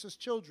that makes us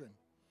children.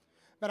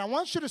 But I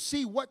want you to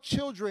see what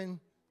children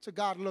to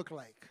God look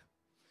like.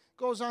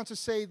 Goes on to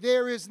say,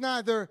 there is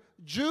neither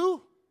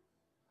Jew,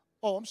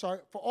 for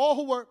all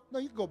who were, no,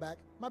 you can go back,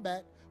 my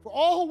bad. For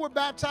all who were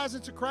baptized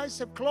into Christ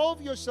have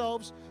clothed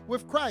yourselves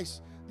with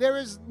Christ. There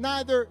is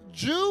neither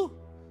Jew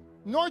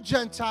nor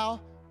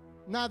Gentile,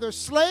 neither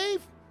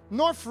slave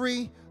nor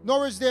free,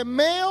 nor is there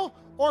male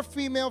or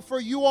female, for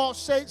you all,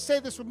 say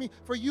this with me,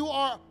 for you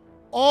are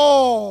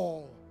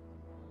all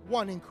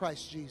one in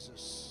Christ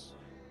Jesus.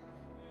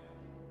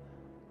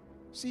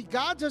 See,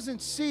 God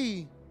doesn't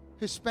see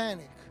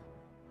Hispanic,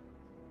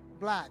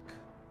 black,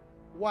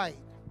 white,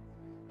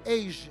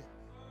 Asian.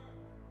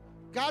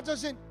 God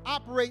doesn't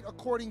operate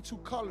according to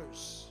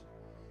colors.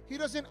 He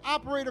doesn't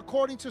operate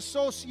according to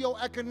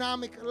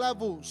socioeconomic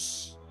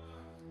levels.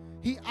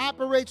 He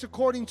operates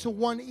according to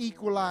one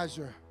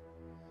equalizer.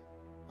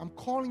 I'm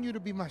calling you to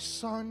be my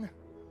son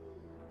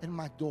and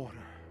my daughter.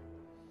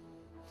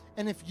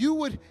 And if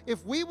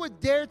we would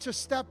dare to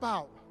step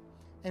out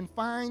and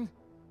find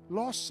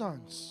lost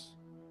sons,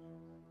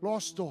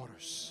 lost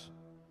daughters,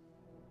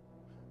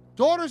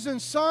 daughters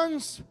and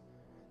sons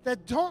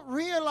that don't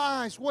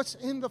realize what's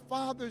in the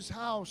Father's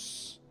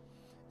house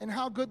and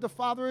how good the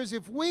Father is,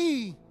 if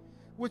we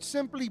would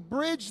simply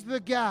bridge the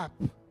gap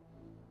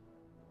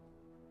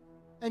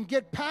and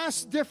get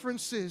past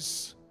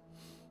differences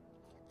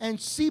and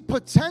see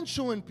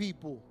potential in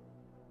people,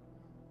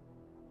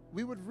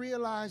 we would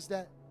realize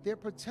that their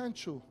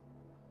potential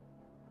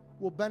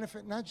will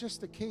benefit not just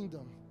the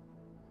kingdom,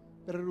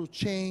 but it will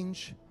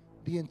change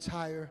the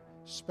entire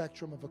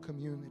spectrum of a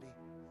community.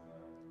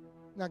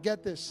 Now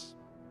get this.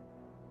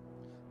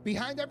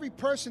 Behind every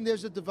person,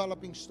 there's a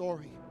developing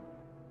story.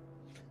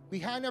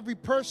 Behind every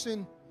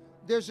person,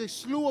 there's a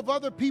slew of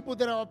other people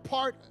that are a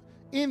part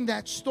in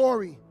that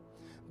story.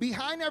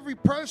 Behind every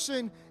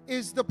person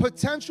is the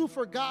potential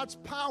for God's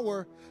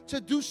power to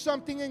do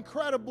something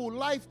incredible,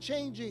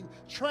 life-changing,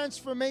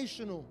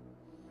 transformational.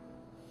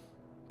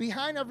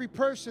 Behind every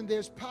person,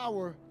 there's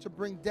power to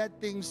bring dead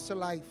things to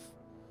life.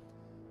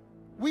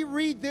 We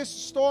read this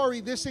story,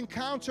 this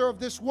encounter of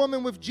this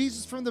woman with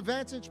Jesus from the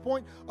vantage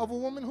point of a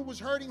woman who was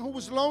hurting, who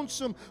was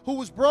lonesome, who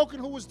was broken,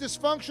 who was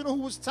dysfunctional,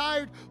 who was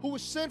tired, who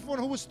was sinful,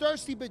 and who was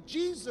thirsty. But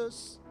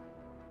Jesus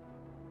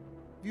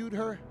viewed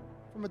her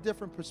from a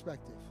different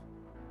perspective.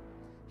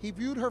 He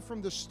viewed her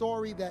from the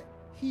story that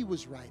he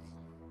was writing.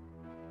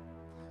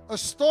 A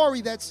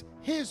story that's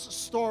his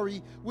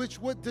story, which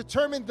would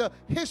determine the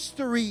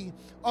history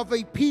of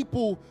a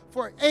people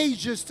for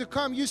ages to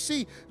come. You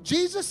see,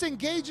 Jesus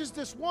engages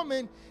this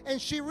woman, and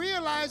she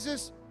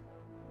realizes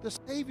the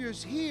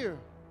Savior's here.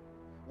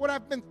 What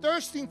I've been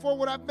thirsting for,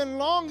 what I've been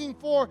longing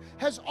for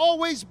has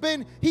always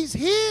been, he's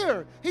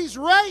here. He's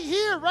right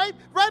here,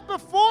 right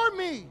before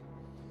me.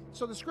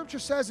 So the scripture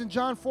says in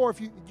John 4,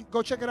 if you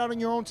go check it out in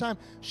your own time,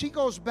 she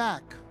goes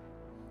back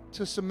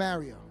to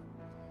Samaria.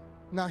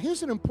 Now,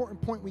 here's an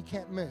important point we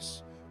can't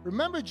miss.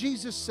 Remember,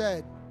 Jesus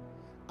said,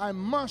 I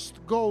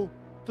must go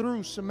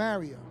through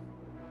Samaria.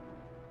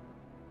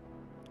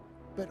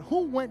 But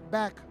who went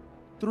back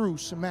through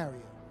Samaria?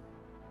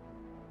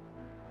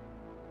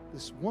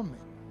 This woman.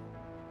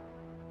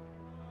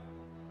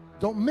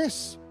 Don't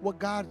miss what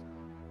God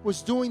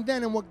was doing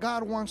then and what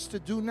God wants to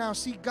do now.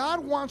 See,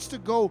 God wants to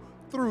go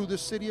through the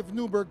city of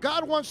Newburgh.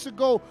 God wants to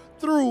go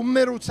through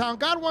Middletown.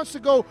 God wants to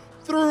go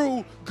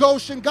through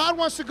Goshen. God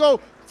wants to go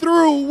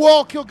through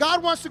Wallkill.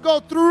 God wants to go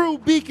through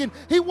Beacon.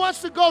 He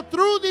wants to go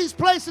through these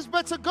places,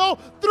 but to go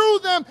through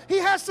them, he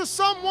has to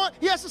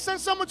send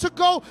someone to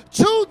go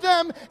to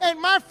them. And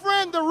my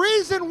friend, the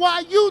reason why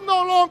you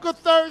no longer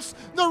thirst,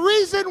 the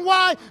reason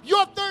why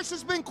your thirst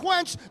has been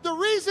quenched, the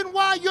reason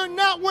why you're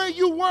not where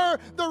you were,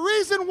 the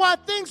reason why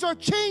things are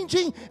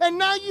changing and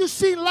now you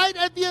see light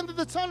at the end of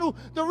the tunnel,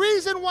 the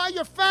reason why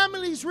your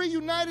family's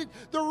reunited,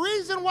 the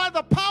reason why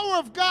the power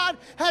of God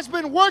has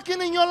been working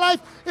in your life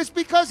is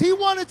because he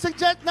wanted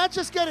to not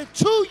just get it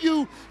to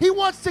you, he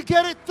wants to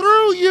get it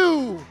through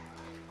you.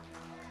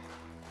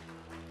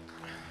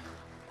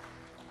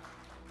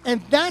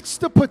 And that's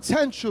the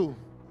potential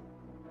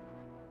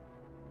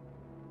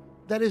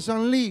that is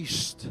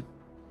unleashed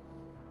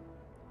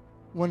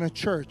when a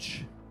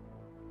church,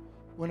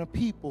 when a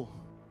people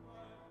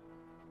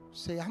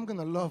say, I'm going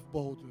to love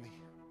boldly.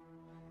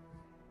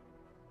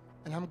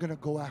 And I'm going to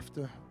go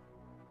after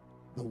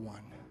the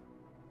one.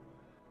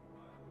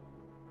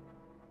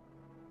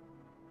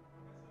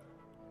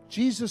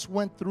 Jesus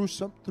went through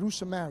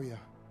Samaria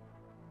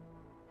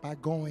by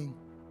going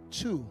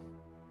to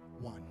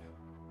one.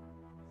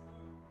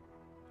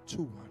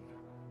 To one.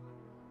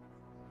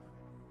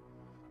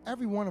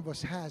 Every one of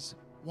us has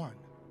one.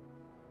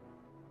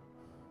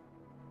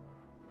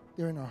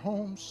 They're in our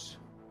homes.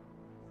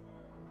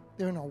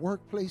 They're in our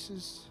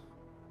workplaces.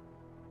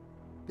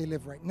 They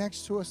live right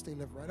next to us. They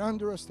live right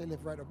under us. They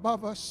live right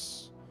above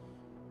us.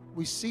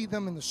 We see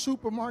them in the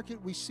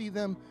supermarket. We see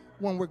them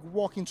when we're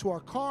walking to our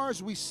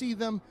cars. We see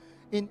them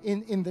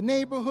in the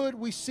neighborhood.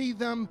 We see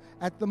them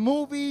at the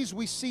movies.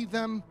 We see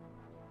them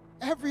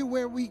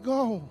everywhere we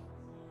go.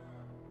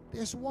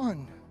 There's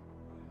one.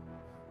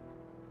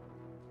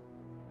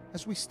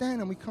 As we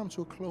stand and we come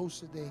to a close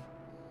today,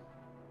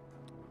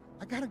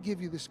 I got to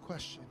give you this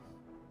question.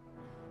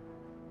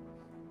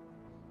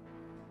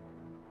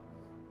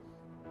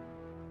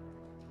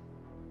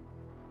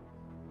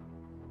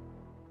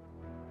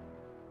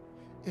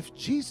 If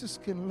Jesus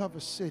can love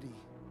a city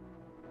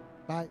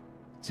by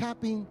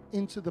tapping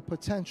into the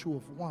potential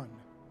of one,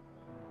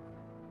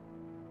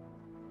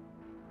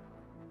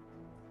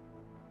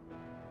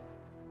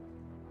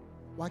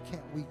 why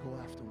can't we go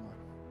after one?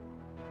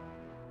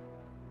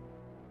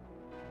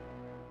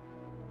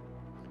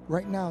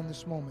 Right now in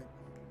this moment,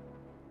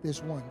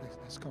 there's one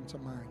that's come to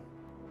mind.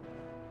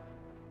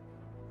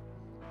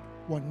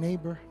 One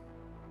neighbor,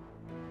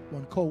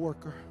 one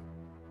coworker,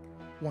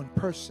 one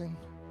person,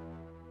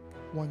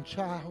 one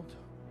child,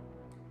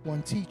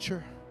 one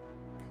teacher,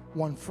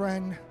 one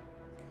friend,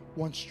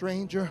 one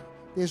stranger.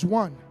 There's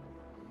one.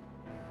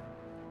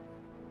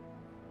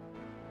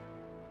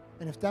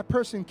 And if that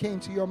person came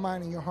to your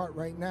mind and your heart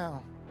right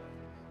now,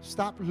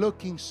 stop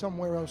looking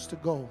somewhere else to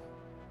go.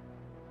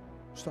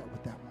 Start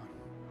with that one.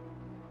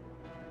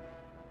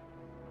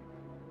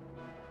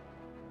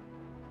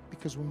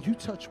 Because when you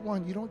touch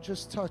one, you don't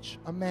just touch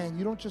a man.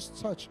 You don't just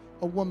touch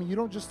a woman. You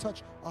don't just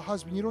touch a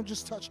husband. You don't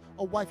just touch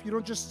a wife. You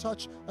don't just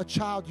touch a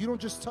child. You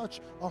don't just touch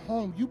a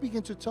home. You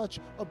begin to touch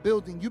a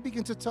building. You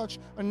begin to touch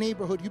a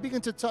neighborhood. You begin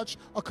to touch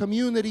a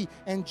community.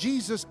 And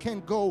Jesus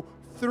can go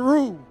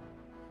through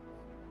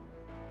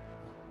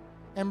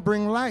and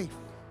bring life.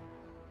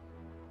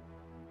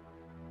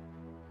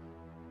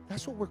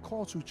 That's what we're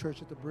called to,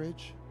 Church at the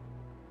Bridge.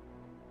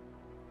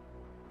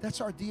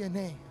 That's our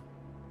DNA.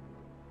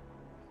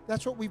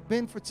 That's what we've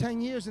been for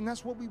 10 years, and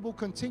that's what we will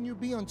continue to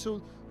be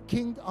until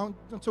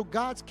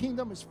God's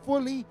kingdom is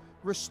fully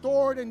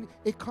restored and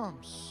it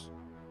comes.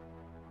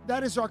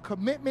 That is our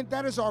commitment.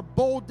 That is our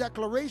bold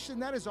declaration.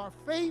 That is our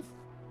faith.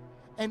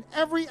 And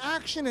every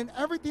action and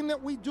everything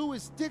that we do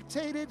is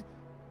dictated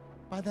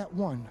by that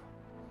one.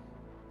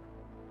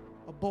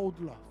 A bold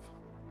love.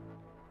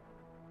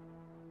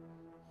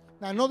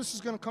 Now, I know this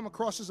is going to come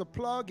across as a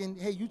plug, and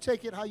hey, you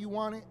take it how you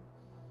want it.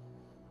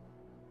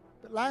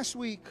 But last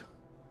week,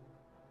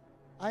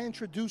 I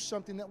introduced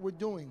something that we're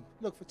doing.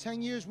 Look, for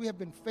 10 years, we have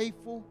been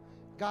faithful.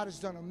 God has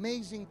done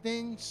amazing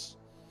things.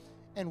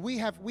 And we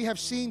have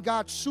seen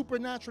God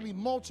supernaturally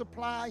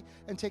multiply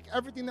and take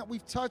everything that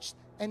we've touched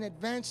and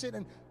advance it.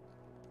 And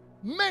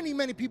many,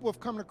 many people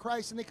have come to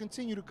Christ, and they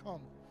continue to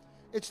come.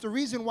 It's the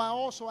reason why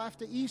also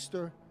after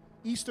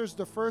Easter's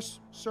the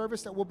first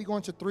service that we'll be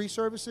going to 3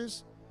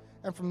 services.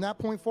 And from that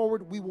point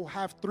forward, we will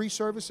have 3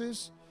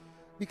 services.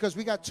 Because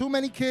we got too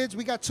many kids,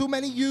 we got too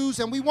many youths,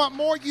 and we want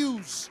more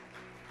youths.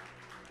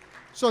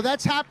 So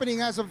that's happening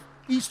as of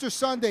Easter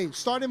Sunday.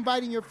 Start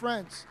inviting your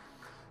friends.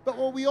 But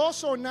what we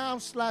also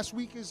announced last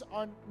week is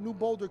our new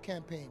Boulder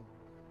campaign.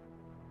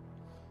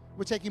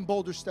 We're taking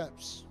bolder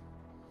steps.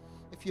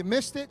 If you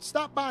missed it,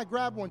 stop by,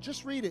 grab one.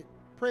 Just read it.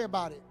 Pray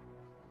about it.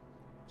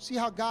 See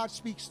how God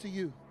speaks to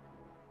you.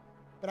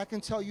 But I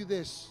can tell you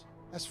this.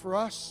 As for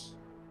us,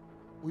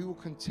 we will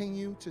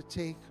continue to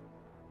take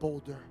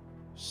bolder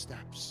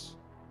steps.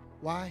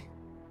 Why?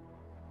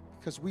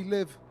 Because we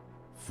live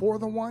for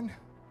the one,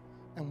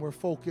 and we're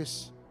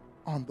focused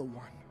on the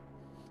one.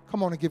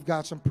 Come on and give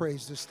God some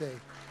praise this day.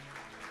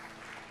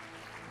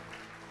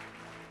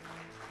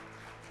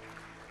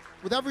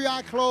 With every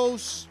eye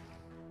closed,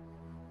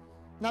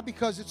 not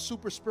because it's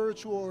super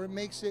spiritual or it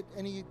makes it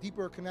any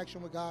deeper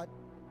connection with God,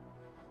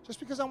 just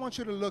because I want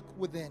you to look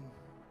within.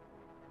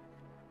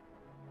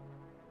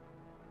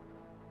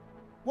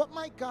 What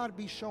might God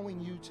be showing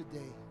you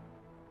today,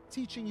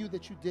 teaching you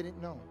that you didn't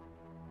know?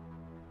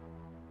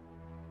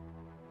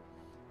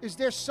 Is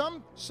there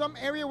some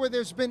area where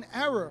there's been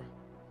error,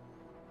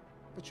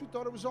 but you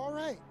thought it was all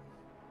right,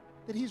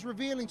 that He's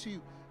revealing to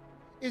you?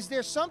 Is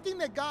there something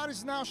that God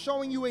is now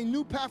showing you a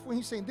new path when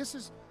He's saying, this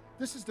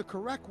is the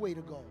correct way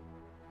to go?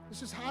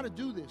 This is how to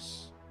do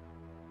this.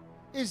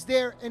 Is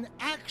there an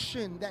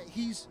action that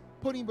He's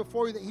putting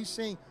before you that He's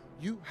saying,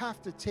 you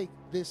have to take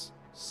this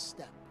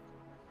step?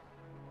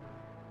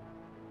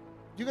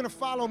 You're going to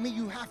follow me,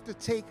 you have to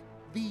take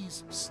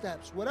these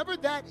steps. Whatever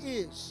that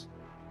is,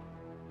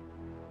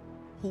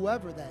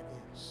 whoever that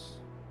is,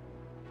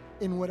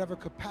 in whatever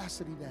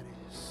capacity that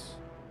is,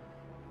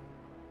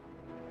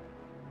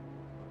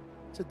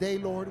 Today,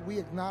 Lord, we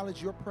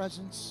acknowledge your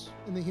presence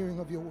in the hearing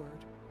of your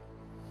word.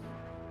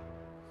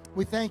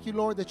 We thank you,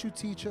 Lord, that you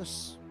teach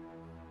us.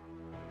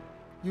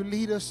 You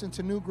lead us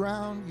into new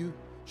ground. You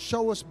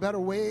show us better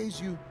ways.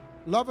 You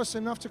love us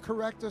enough to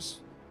correct us.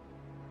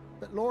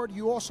 But, Lord,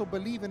 you also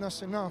believe in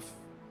us enough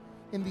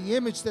in the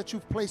image that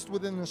you've placed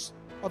within us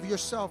of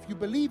yourself. You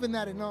believe in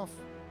that enough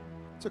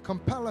to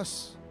compel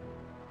us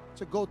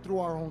to go through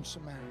our own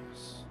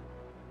Samaritans,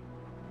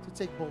 to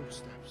take bold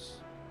steps.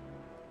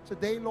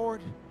 Today, Lord,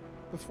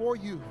 before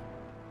you,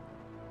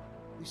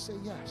 we say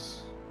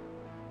yes.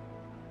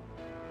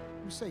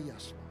 We say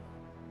yes,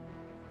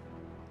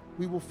 Lord.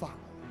 We will follow.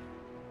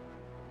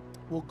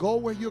 We'll go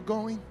where you're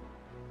going,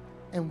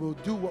 and we'll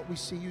do what we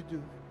see you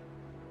do,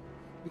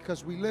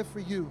 because we live for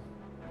you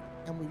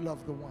and we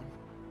love the one.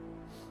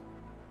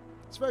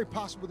 It's very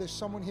possible there's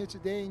someone here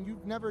today and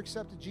you've never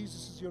accepted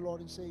Jesus as your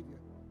Lord and Savior.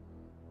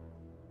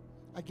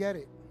 I get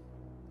it.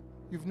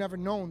 You've never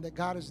known that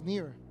God is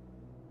near.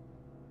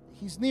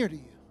 He's near to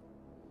you.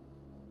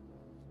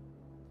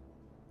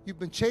 You've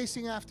been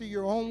chasing after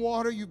your own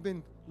water. You've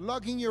been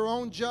lugging your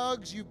own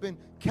jugs. You've been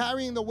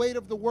carrying the weight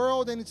of the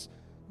world, and it's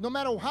no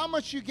matter how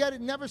much you get, it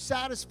never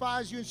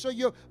satisfies you. And so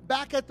you're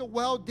back at the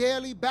well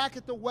daily, back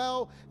at the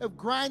well of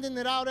grinding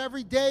it out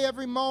every day,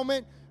 every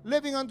moment,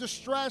 living under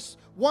stress,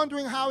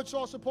 wondering how it's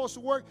all supposed to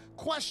work,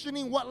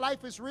 questioning what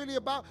life is really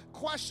about,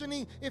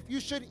 questioning if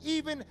you should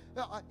even,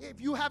 if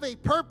you have a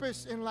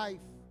purpose in life.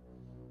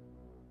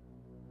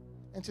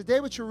 And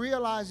today what you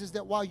realize is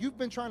that while you've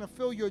been trying to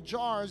fill your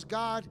jars,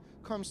 God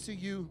comes to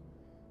you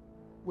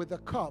with a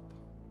cup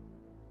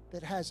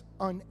that has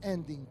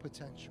unending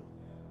potential.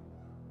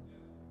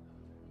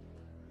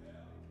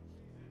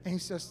 And he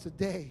says,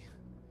 today,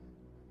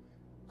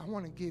 I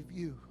want to give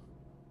you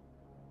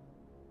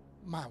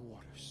my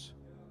waters.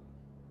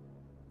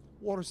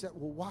 Waters that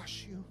will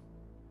wash you,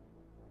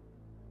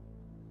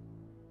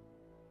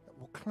 that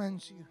will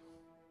cleanse you,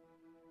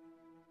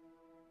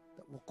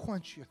 that will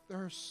quench your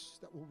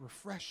thirst, that will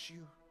refresh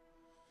you,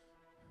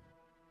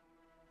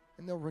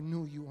 and they'll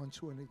renew you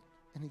unto an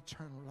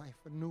eternal life,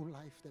 a new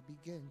life that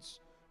begins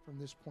from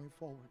this point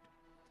forward.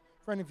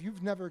 Friend, if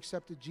you've never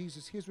accepted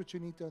Jesus, here's what you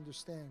need to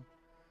understand.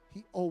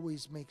 He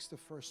always makes the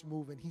first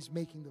move, and he's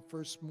making the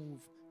first move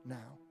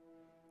now.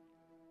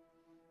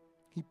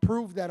 He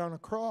proved that on a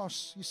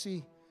cross. You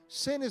see,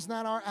 sin is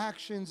not our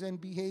actions and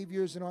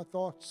behaviors and our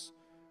thoughts.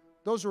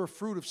 Those are a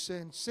fruit of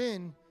sin.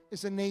 Sin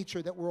is a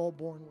nature that we're all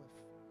born with.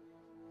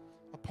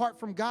 Apart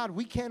from God,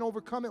 we can't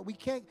overcome it. We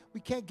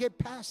can't get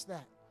past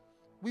that.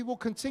 We will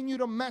continue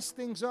to mess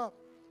things up.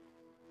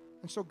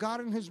 And so God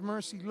in his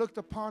mercy looked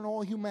upon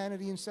all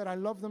humanity and said, I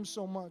love them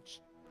so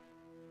much.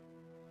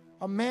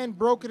 A man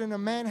broke it and a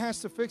man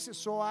has to fix it,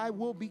 so I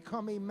will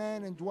become a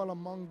man and dwell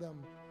among them.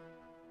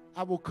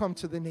 I will come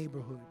to the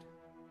neighborhood.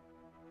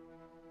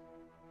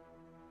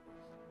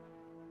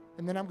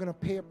 And then I'm going to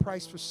pay a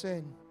price for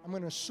sin. I'm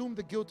going to assume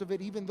the guilt of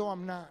it even though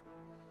I'm not,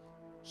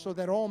 so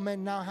that all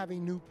men now have a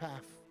new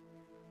path,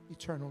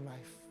 eternal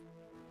life,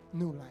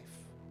 new life.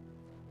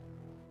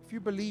 If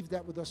you believe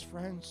that with us,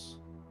 friends,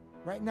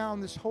 right now in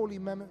this holy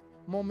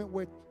moment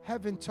where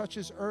heaven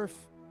touches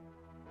earth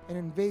and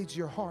invades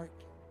your heart,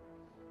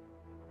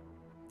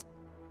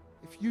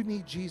 if you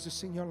need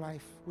Jesus in your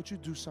life, would you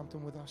do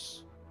something with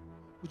us?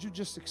 Would you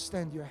just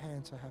extend your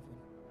hand to heaven?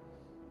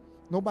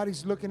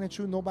 Nobody's looking at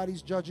you.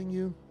 Nobody's judging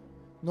you.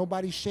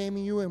 Nobody's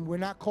shaming you, and we're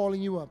not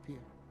calling you up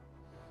here.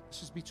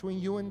 This is between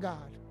you and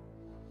God.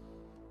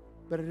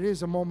 But it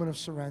is a moment of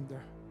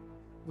surrender.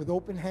 With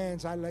open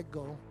hands, I let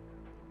go.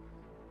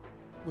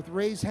 With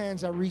raised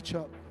hands, I reach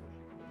up.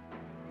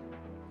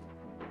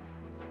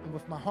 And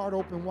with my heart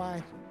open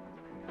wide,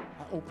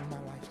 I open my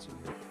life to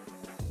you.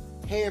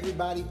 Hey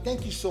everybody,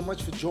 thank you so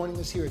much for joining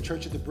us here at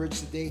Church at the Bridge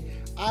today.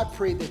 I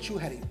pray that you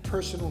had a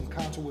personal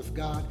encounter with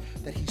God,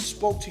 that he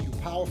spoke to you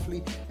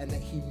powerfully, and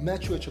that he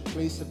met you at your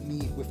place of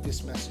need with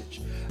this message.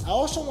 I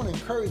also want to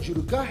encourage you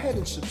to go ahead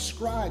and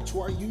subscribe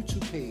to our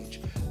YouTube page.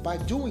 By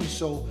doing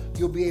so,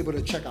 you'll be able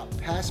to check out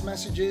past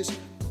messages,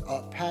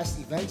 past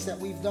events that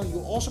we've done.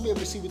 You'll also be able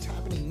to see what's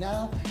happening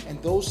now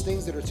and those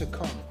things that are to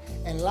come.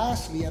 And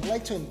lastly, I'd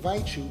like to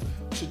invite you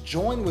to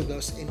join with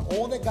us in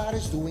all that God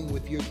is doing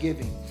with your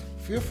giving.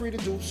 Feel free to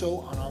do so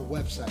on our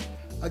website.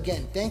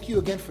 Again, thank you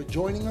again for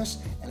joining us,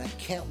 and I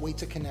can't wait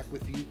to connect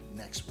with you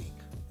next week.